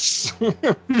 Yes.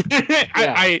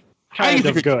 I Kind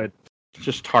think of good. it's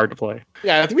just hard to play.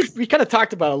 Yeah, I think we kind of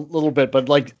talked about it a little bit, but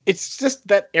like it's just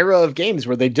that era of games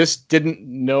where they just didn't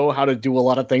know how to do a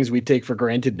lot of things we take for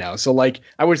granted now. So like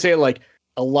I would say like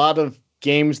a lot of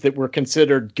games that were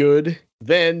considered good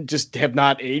then just have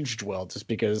not aged well, just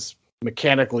because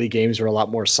mechanically games are a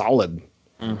lot more solid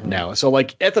now. So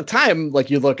like at the time, like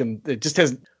you look and it just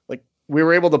has like we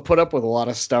were able to put up with a lot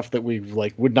of stuff that we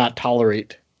like would not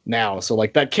tolerate now. So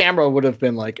like that camera would have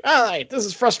been like, all right, this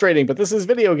is frustrating, but this is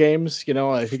video games. You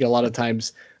know, I think a lot of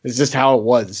times it's just how it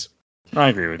was. I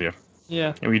agree with you.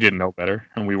 Yeah. And we didn't know better,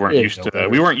 and we weren't used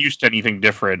to anything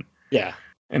different. Yeah,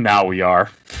 And now we are.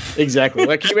 exactly.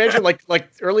 Like, can you imagine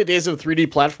like early days of 3D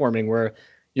platforming where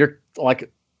you're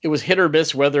like, it was hit or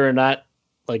miss whether or not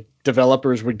like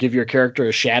developers would give your character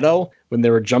a shadow when they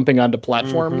were jumping onto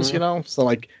platforms, you know? So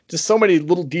like just so many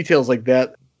little details like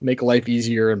that make life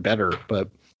easier and better, but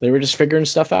they were just figuring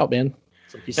stuff out, man.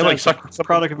 It's a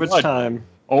product of its time.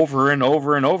 Over and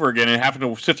over and over again, and having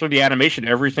to sit through the animation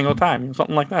every single time.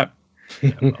 Something like that.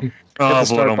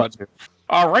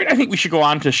 All right, I think we should go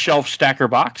on to Shelf Stacker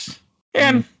Box.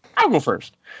 And I'll go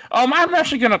first. I'm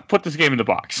actually going to put this game in the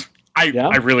box.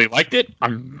 I really liked it.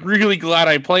 I'm really glad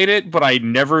I played it, but I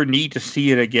never need to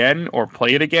see it again or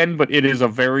play it again. But it is a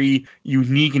very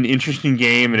unique and interesting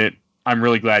game, and I'm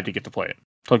really glad to get to play it.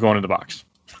 So going in the box.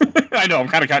 I know, I'm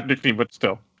kind of contradicting, but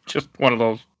still. Just one of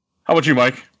those. How about you,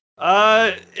 Mike?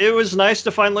 It was nice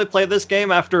to finally play this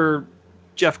game after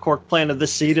Jeff Cork planted the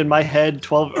seed in my head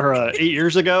 8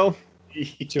 years ago.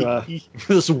 To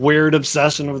this weird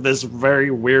obsession with this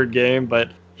very weird game,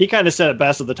 but he kind of said it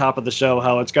best at the top of the show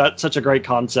how it's got such a great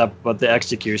concept, but the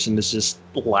execution is just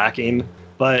lacking.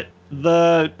 But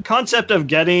the concept of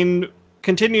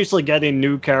continuously getting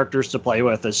new characters to play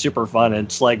with is super fun.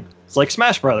 It's like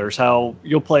Smash Brothers, how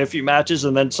you'll play a few matches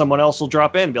and then someone else will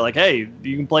drop in and be like, hey,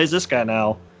 you can play as this guy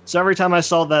now. So every time I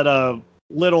saw that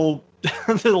little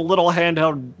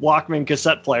handheld Walkman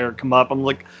cassette player come up, I'm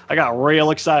like, I got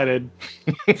real excited.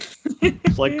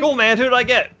 It's like, cool, man, who did I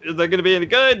get? Is that going to be any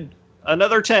good?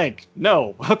 Another tank?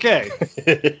 No. Okay.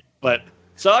 But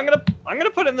so I'm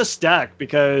gonna put it in the stack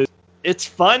because it's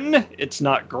fun. It's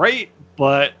not great,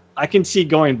 but I can see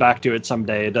going back to it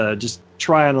someday to just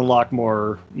try and unlock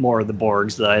more of the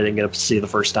Borgs that I didn't get to see the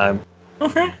first time.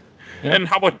 Okay. Yeah. And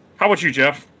how about you,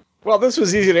 Jeff? Well, this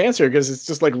was easy to answer because it's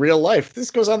just like real life.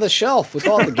 This goes on the shelf with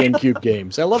all the GameCube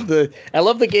games. I love the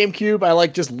GameCube. I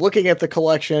like just looking at the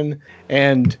collection,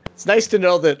 and it's nice to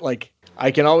know that like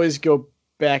I can always go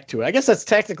back to it. I guess that's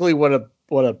technically what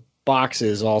a box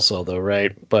is, also, though,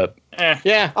 right? But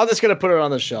yeah, I'm just gonna put it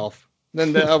on the shelf.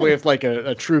 Then that way, if like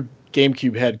a true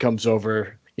GameCube head comes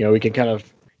over, you know, we can kind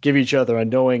of give each other a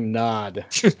knowing nod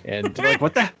and like,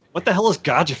 what the hell is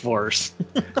Gotcha Force?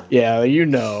 Yeah, you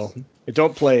know.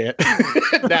 Don't play it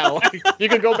now. You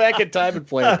can go back in time and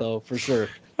play it, though, for sure.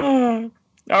 I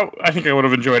think I would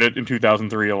have enjoyed it in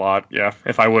 2003 a lot. Yeah,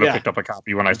 if I would have picked up a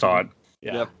copy when I saw it.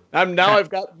 Yeah. Yep. I've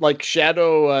got like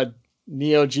Shadow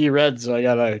Neo G Red, so I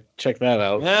gotta check that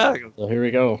out. Yeah. So here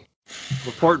we go.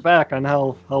 Report back on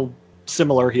how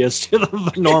similar he is to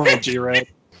the normal G Red.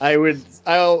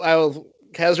 I'll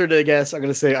hazard a guess. I'm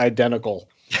gonna say identical.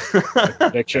 Yeah,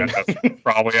 that's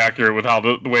probably accurate with how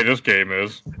the way this game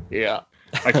is. Yeah.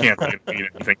 I can't mean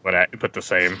anything but the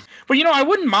same. But I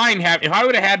wouldn't mind if I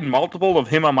would have had multiple of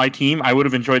him on my team. I would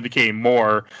have enjoyed the game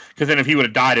more because then if he would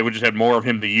have died, it would just have more of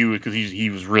him to use because he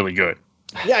was really good.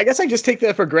 Yeah, I guess I just take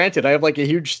that for granted. I have like a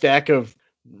huge stack of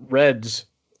Reds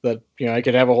that I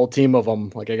could have a whole team of them.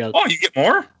 Like I got. Oh, you get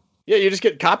more? Yeah, you just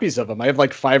get copies of them. I have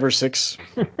like 5 or 6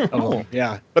 of them.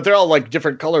 Yeah, but they're all like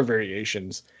different color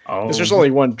variations. Because there's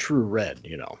only one true red,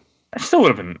 you know. I still would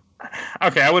have been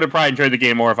okay. I would have probably enjoyed the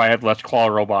game more if I had less claw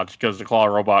robots because the claw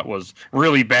robot was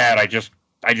really bad. I just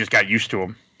got used to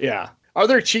him. Yeah. Are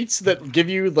there cheats that give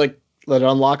you like that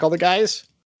unlock all the guys?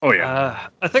 Oh yeah.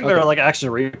 I think there are like action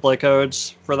replay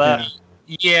codes for that.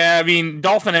 Yeah, I mean,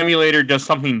 Dolphin Emulator does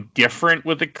something different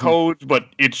with the codes, but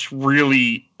it's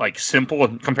really like simple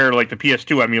compared to like the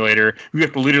PS2 emulator. You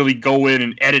have to literally go in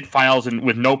and edit files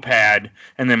with Notepad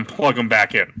and then plug them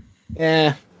back in.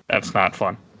 Yeah. That's not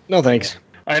fun. No thanks.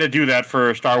 I had to do that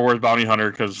for Star Wars Bounty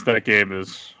Hunter because that game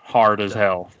is hard as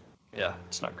hell. Yeah,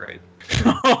 it's not great.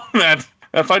 That's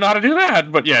I know how to do that.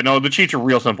 But yeah, no, the cheats are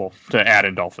real simple to add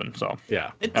in Dolphin. So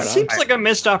yeah, it seems like a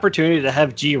missed opportunity to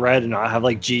have G Red and not have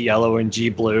like G Yellow and G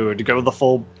Blue to go the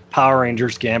full Power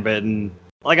Rangers gambit and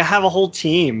like I have a whole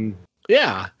team.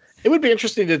 Yeah, it would be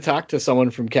interesting to talk to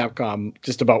someone from Capcom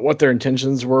just about what their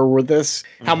intentions were with this.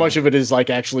 Mm-hmm. How much of it is like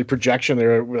actually projection?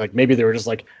 They're like maybe they were just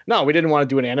like, no, we didn't want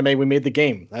to do an anime. We made the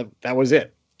game. That was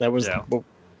it. That was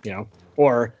you know.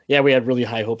 Or we had really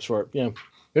high hopes for it. Yeah.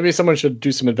 Maybe someone should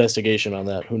do some investigation on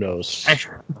that. Who knows?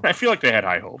 I feel like they had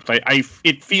high hopes.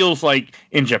 It feels like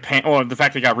in Japan, well, the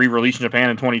fact it got re-released in Japan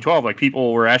in 2012, like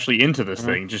people were actually into this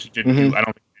thing. Just didn't do, I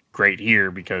don't think it's great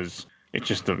here because it's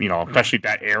just especially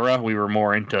that era, we were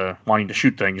more into wanting to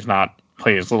shoot things, not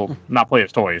play as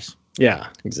toys. Yeah,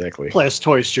 exactly. Play as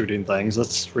toys shooting things.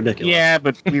 That's ridiculous. Yeah,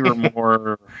 but we were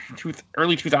more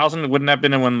early 2000. Wouldn't that have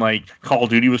been when like Call of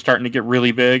Duty was starting to get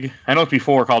really big? I know it's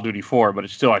before Call of Duty 4, but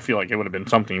it's still I feel like it would have been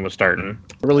something was starting.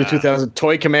 Early 2000.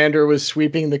 Toy Commander was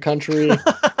sweeping the country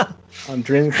on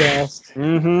Dreamcast.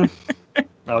 Mm-hmm.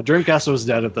 No, Dreamcast was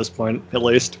dead at this point, at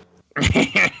least.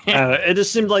 It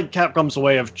just seemed like Capcom's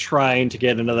way of trying to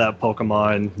get into that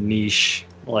Pokemon niche.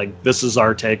 Like this is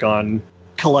our take on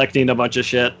collecting a bunch of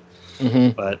shit.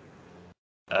 Mm-hmm. But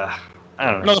I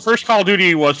don't know. No, the first Call of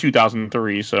Duty was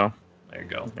 2003, so there you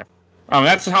go. Yeah.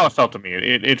 That's how it felt to me.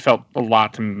 It felt a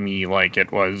lot to me like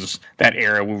it was that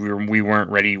era where we weren't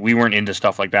ready. We weren't into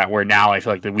stuff like that. Where now I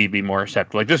feel like that we'd be more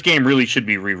acceptable. Like this game really should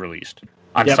be re-released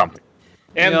on something.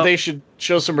 And they should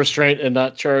show some restraint and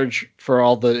not charge for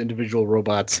all the individual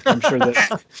robots. I'm sure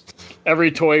that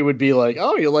every toy would be like,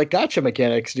 "Oh, you like gacha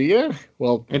mechanics, do you?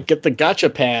 Well, get the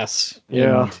gacha pass."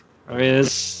 Yeah, I mean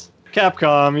it's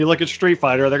Capcom, you look at Street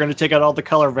Fighter, they're going to take out all the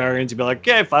color variants and be like,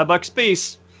 okay, $5 a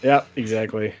piece. Yeah,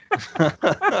 exactly.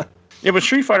 Yeah, but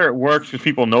Street Fighter, it works because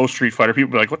people know Street Fighter.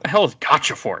 People be like, what the hell is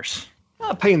Gacha Force? I'm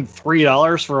not paying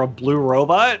 $3 for a blue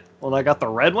robot when I got the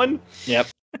red one. Yep.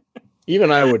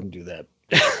 Even I wouldn't do that.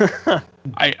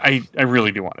 I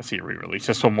really do want to see it re-release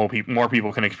just so more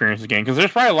people can experience the game because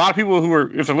there's probably a lot of people who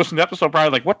are, if they're listening to the episode,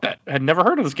 probably like, what, that had never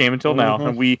heard of this game until now,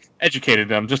 and we educated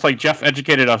them just like Jeff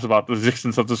educated us about the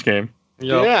existence of this game.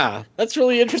 Yep. Yeah, that's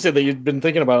really interesting that you've been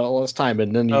thinking about it all this time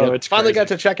and then you finally got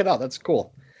to check it out. That's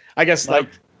cool. I guess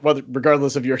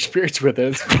regardless of your experience with it,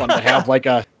 it's fun to have like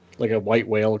a white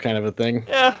whale kind of a thing.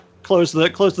 Yeah, close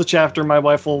the chapter. My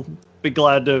wife will be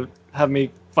glad to have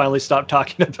me finally stop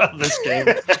talking about this game.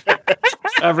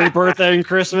 Every birthday and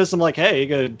Christmas, I'm like, hey, you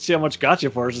gotta see how much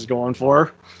Gacha Force is going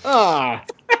for. Ah.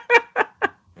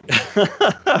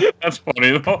 That's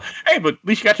funny though. Hey, but at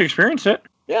least you got to experience it.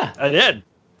 Yeah, I did.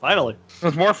 Finally. It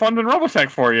was more fun than Robotech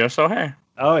for you, so hey.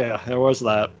 Oh yeah, there was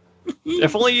that.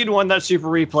 If only you'd won that Super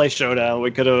Replay Showdown,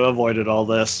 we could have avoided all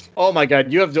this. Oh my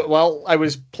god, I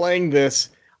was playing this.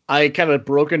 I kind of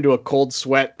broke into a cold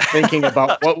sweat thinking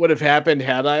about what would have happened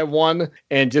had I won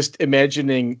and just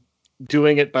imagining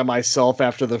doing it by myself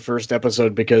after the first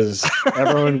episode because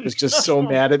everyone was just so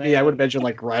mad at me. I would imagine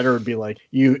like Ryder would be like,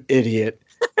 "You idiot.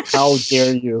 How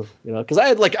dare you?" You know, because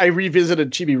I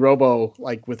revisited Chibi Robo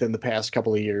like within the past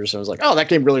couple of years. And I was like, "Oh, that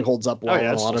game really holds up well in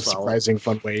a lot of surprising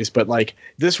fun ways." But like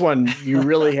this one, you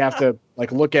really have to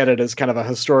like look at it as kind of a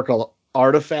historical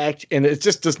artifact, and it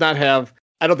just does not have.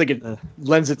 I don't think it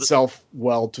lends itself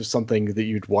well to something that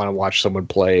you'd want to watch someone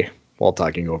play while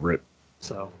talking over it.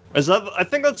 So I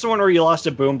think that's the one where you lost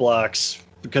at Boom Blocks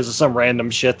because of some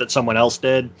random shit that someone else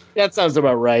did. Yeah, that sounds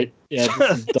about right. Yeah,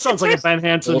 it sounds like a Ben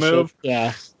Hansen move.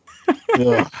 Yeah.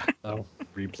 So,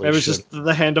 it was just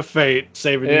the hand of fate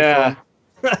saving you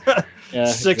from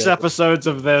 6 episodes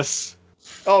of this.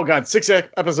 Oh god, 6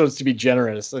 episodes to be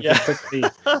generous. It took me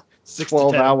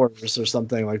 12 hours or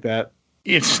something like that.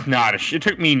 It's not. It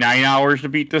took me 9 hours to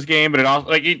beat this game, but it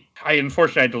also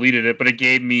unfortunately I deleted it, but it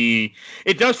gave me.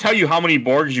 It does tell you how many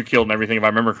Borgs you killed and everything, if I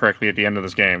remember correctly, at the end of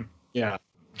this game. Yeah.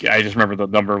 I just remember the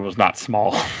number was not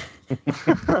small.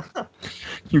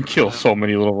 You kill so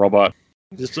many little robots.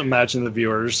 Just imagine the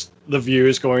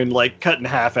views going like cut in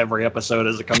half every episode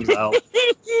as it comes out.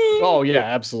 Oh yeah,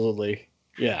 absolutely.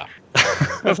 Yeah.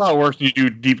 That's how it works when you do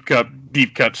deep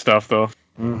cut stuff, though.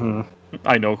 Mm-hmm.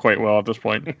 I know quite well at this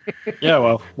point. Yeah,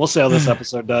 well, we'll see how this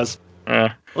episode does.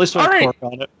 At least we'll have pork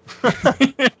on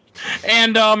it.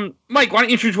 And Mike, why don't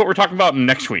you introduce what we're talking about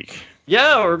next week?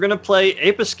 Yeah, we're gonna play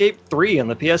Ape Escape 3 on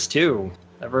the PS2.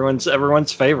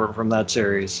 Everyone's favorite from that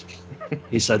series.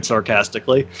 He said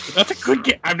sarcastically. That's a good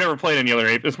game. I've never played any other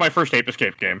Ape. It's my first Ape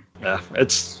Escape game. Yeah,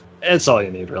 it's all you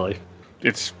need, really.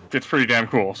 It's pretty damn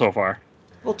cool so far.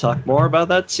 We'll talk more about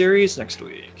that series next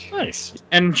week. Nice.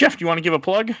 And Jeff, do you want to give a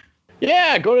plug?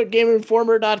 Yeah, go to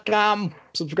GameInformer.com,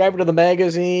 subscribe to the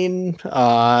magazine.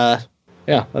 Yeah,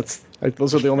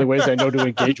 those are the only ways I know to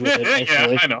engage with it,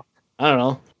 actually. Yeah, I know. I don't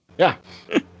know. Yeah.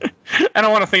 And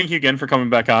I want to thank you again for coming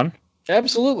back on.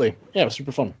 Absolutely. Yeah, it was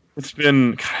super fun. It's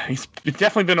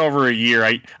definitely been over a year.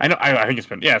 I think it's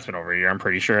been over a year, I'm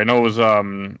pretty sure. I know it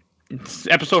was it's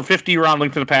episode 50 around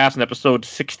Link to the Past and episode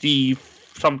 60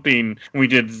 something we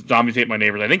did Zombies Ate My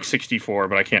Neighbors. I think 64,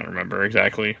 but I can't remember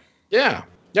exactly. Yeah.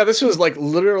 Yeah, this was like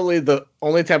literally the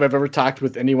only time I've ever talked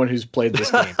with anyone who's played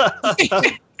this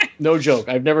game. No joke.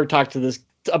 I've never talked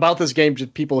about this game to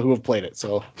people who have played it.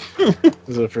 So this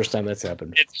is the first time that's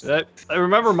happened. I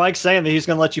remember Mike saying that he's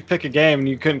going to let you pick a game and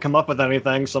you couldn't come up with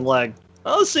anything. So I'm like,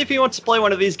 well, let's see if he wants to play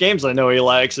one of these games I know he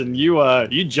likes. And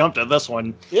you jumped at this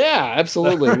one. Yeah,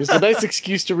 absolutely. It was a nice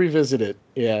excuse to revisit it.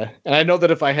 Yeah. And I know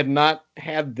that if I had not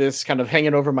had this kind of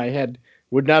hanging over my head,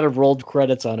 would not have rolled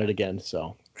credits on it again.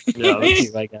 So yeah,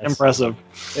 that's impressive.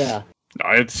 Yeah. No,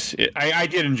 I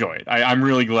did enjoy it. I'm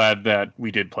really glad that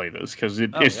we did play this because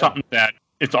it's something that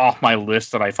it's off my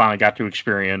list that I finally got to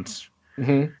experience.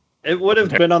 Mm-hmm. It would have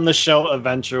been on the show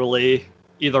eventually,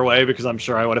 either way, because I'm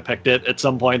sure I would have picked it at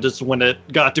some point. Just when it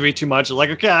got to be too much, like,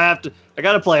 okay, I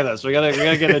got to play this. We gotta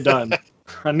get it done.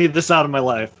 I need this out of my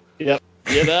life. Yep.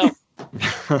 You know.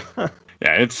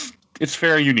 Yeah, it's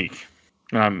very unique.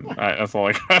 That's all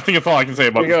I think. That's all I can say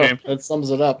about this game. That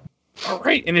sums it up. All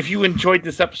right, and if you enjoyed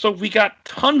this episode, we got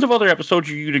tons of other episodes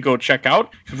for you to go check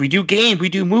out. If we do games, we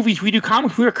do movies, we do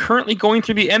comics. We are currently going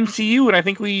through the MCU, and I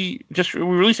think we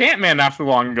released Ant-Man not too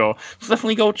long ago. So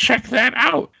definitely go check that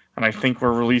out. And I think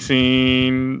we're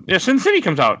releasing Sin City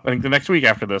comes out. I think the next week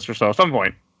after this or so, at some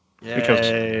point. Yay.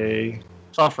 Because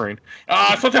suffering.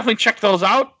 So definitely check those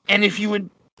out. And if you would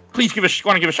please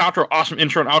want to give a shout out to our awesome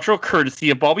intro and outro, courtesy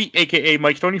of Bobby, aka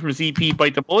Mike Stoney from ZP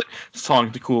Bite the Bullet,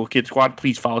 song The Cool Kid Squad.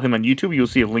 Please follow him on YouTube. You'll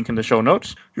see a link in the show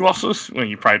notes. You also see a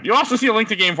link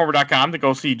to GameInformer.com to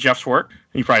go see Jeff's work.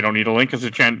 You probably don't need a link because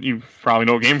you probably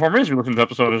know what Game Informer is. If you listen to the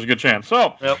episode, there's a good chance.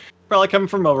 So, yep, probably coming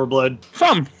from Overblood.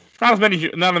 Some, not as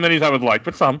many as I would like,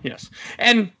 but some, yes.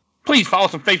 And please follow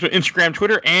us on Facebook, Instagram,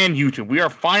 Twitter, and YouTube. We are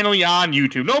finally on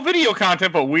YouTube. No video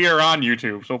content, but we are on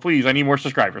YouTube. So please, I need more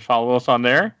subscribers. Follow us on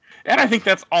there. And I think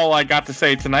that's all I got to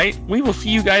say tonight. We will see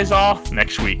you guys all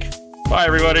next week. Bye,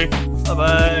 everybody.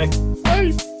 Bye-bye.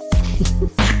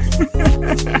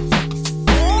 Bye.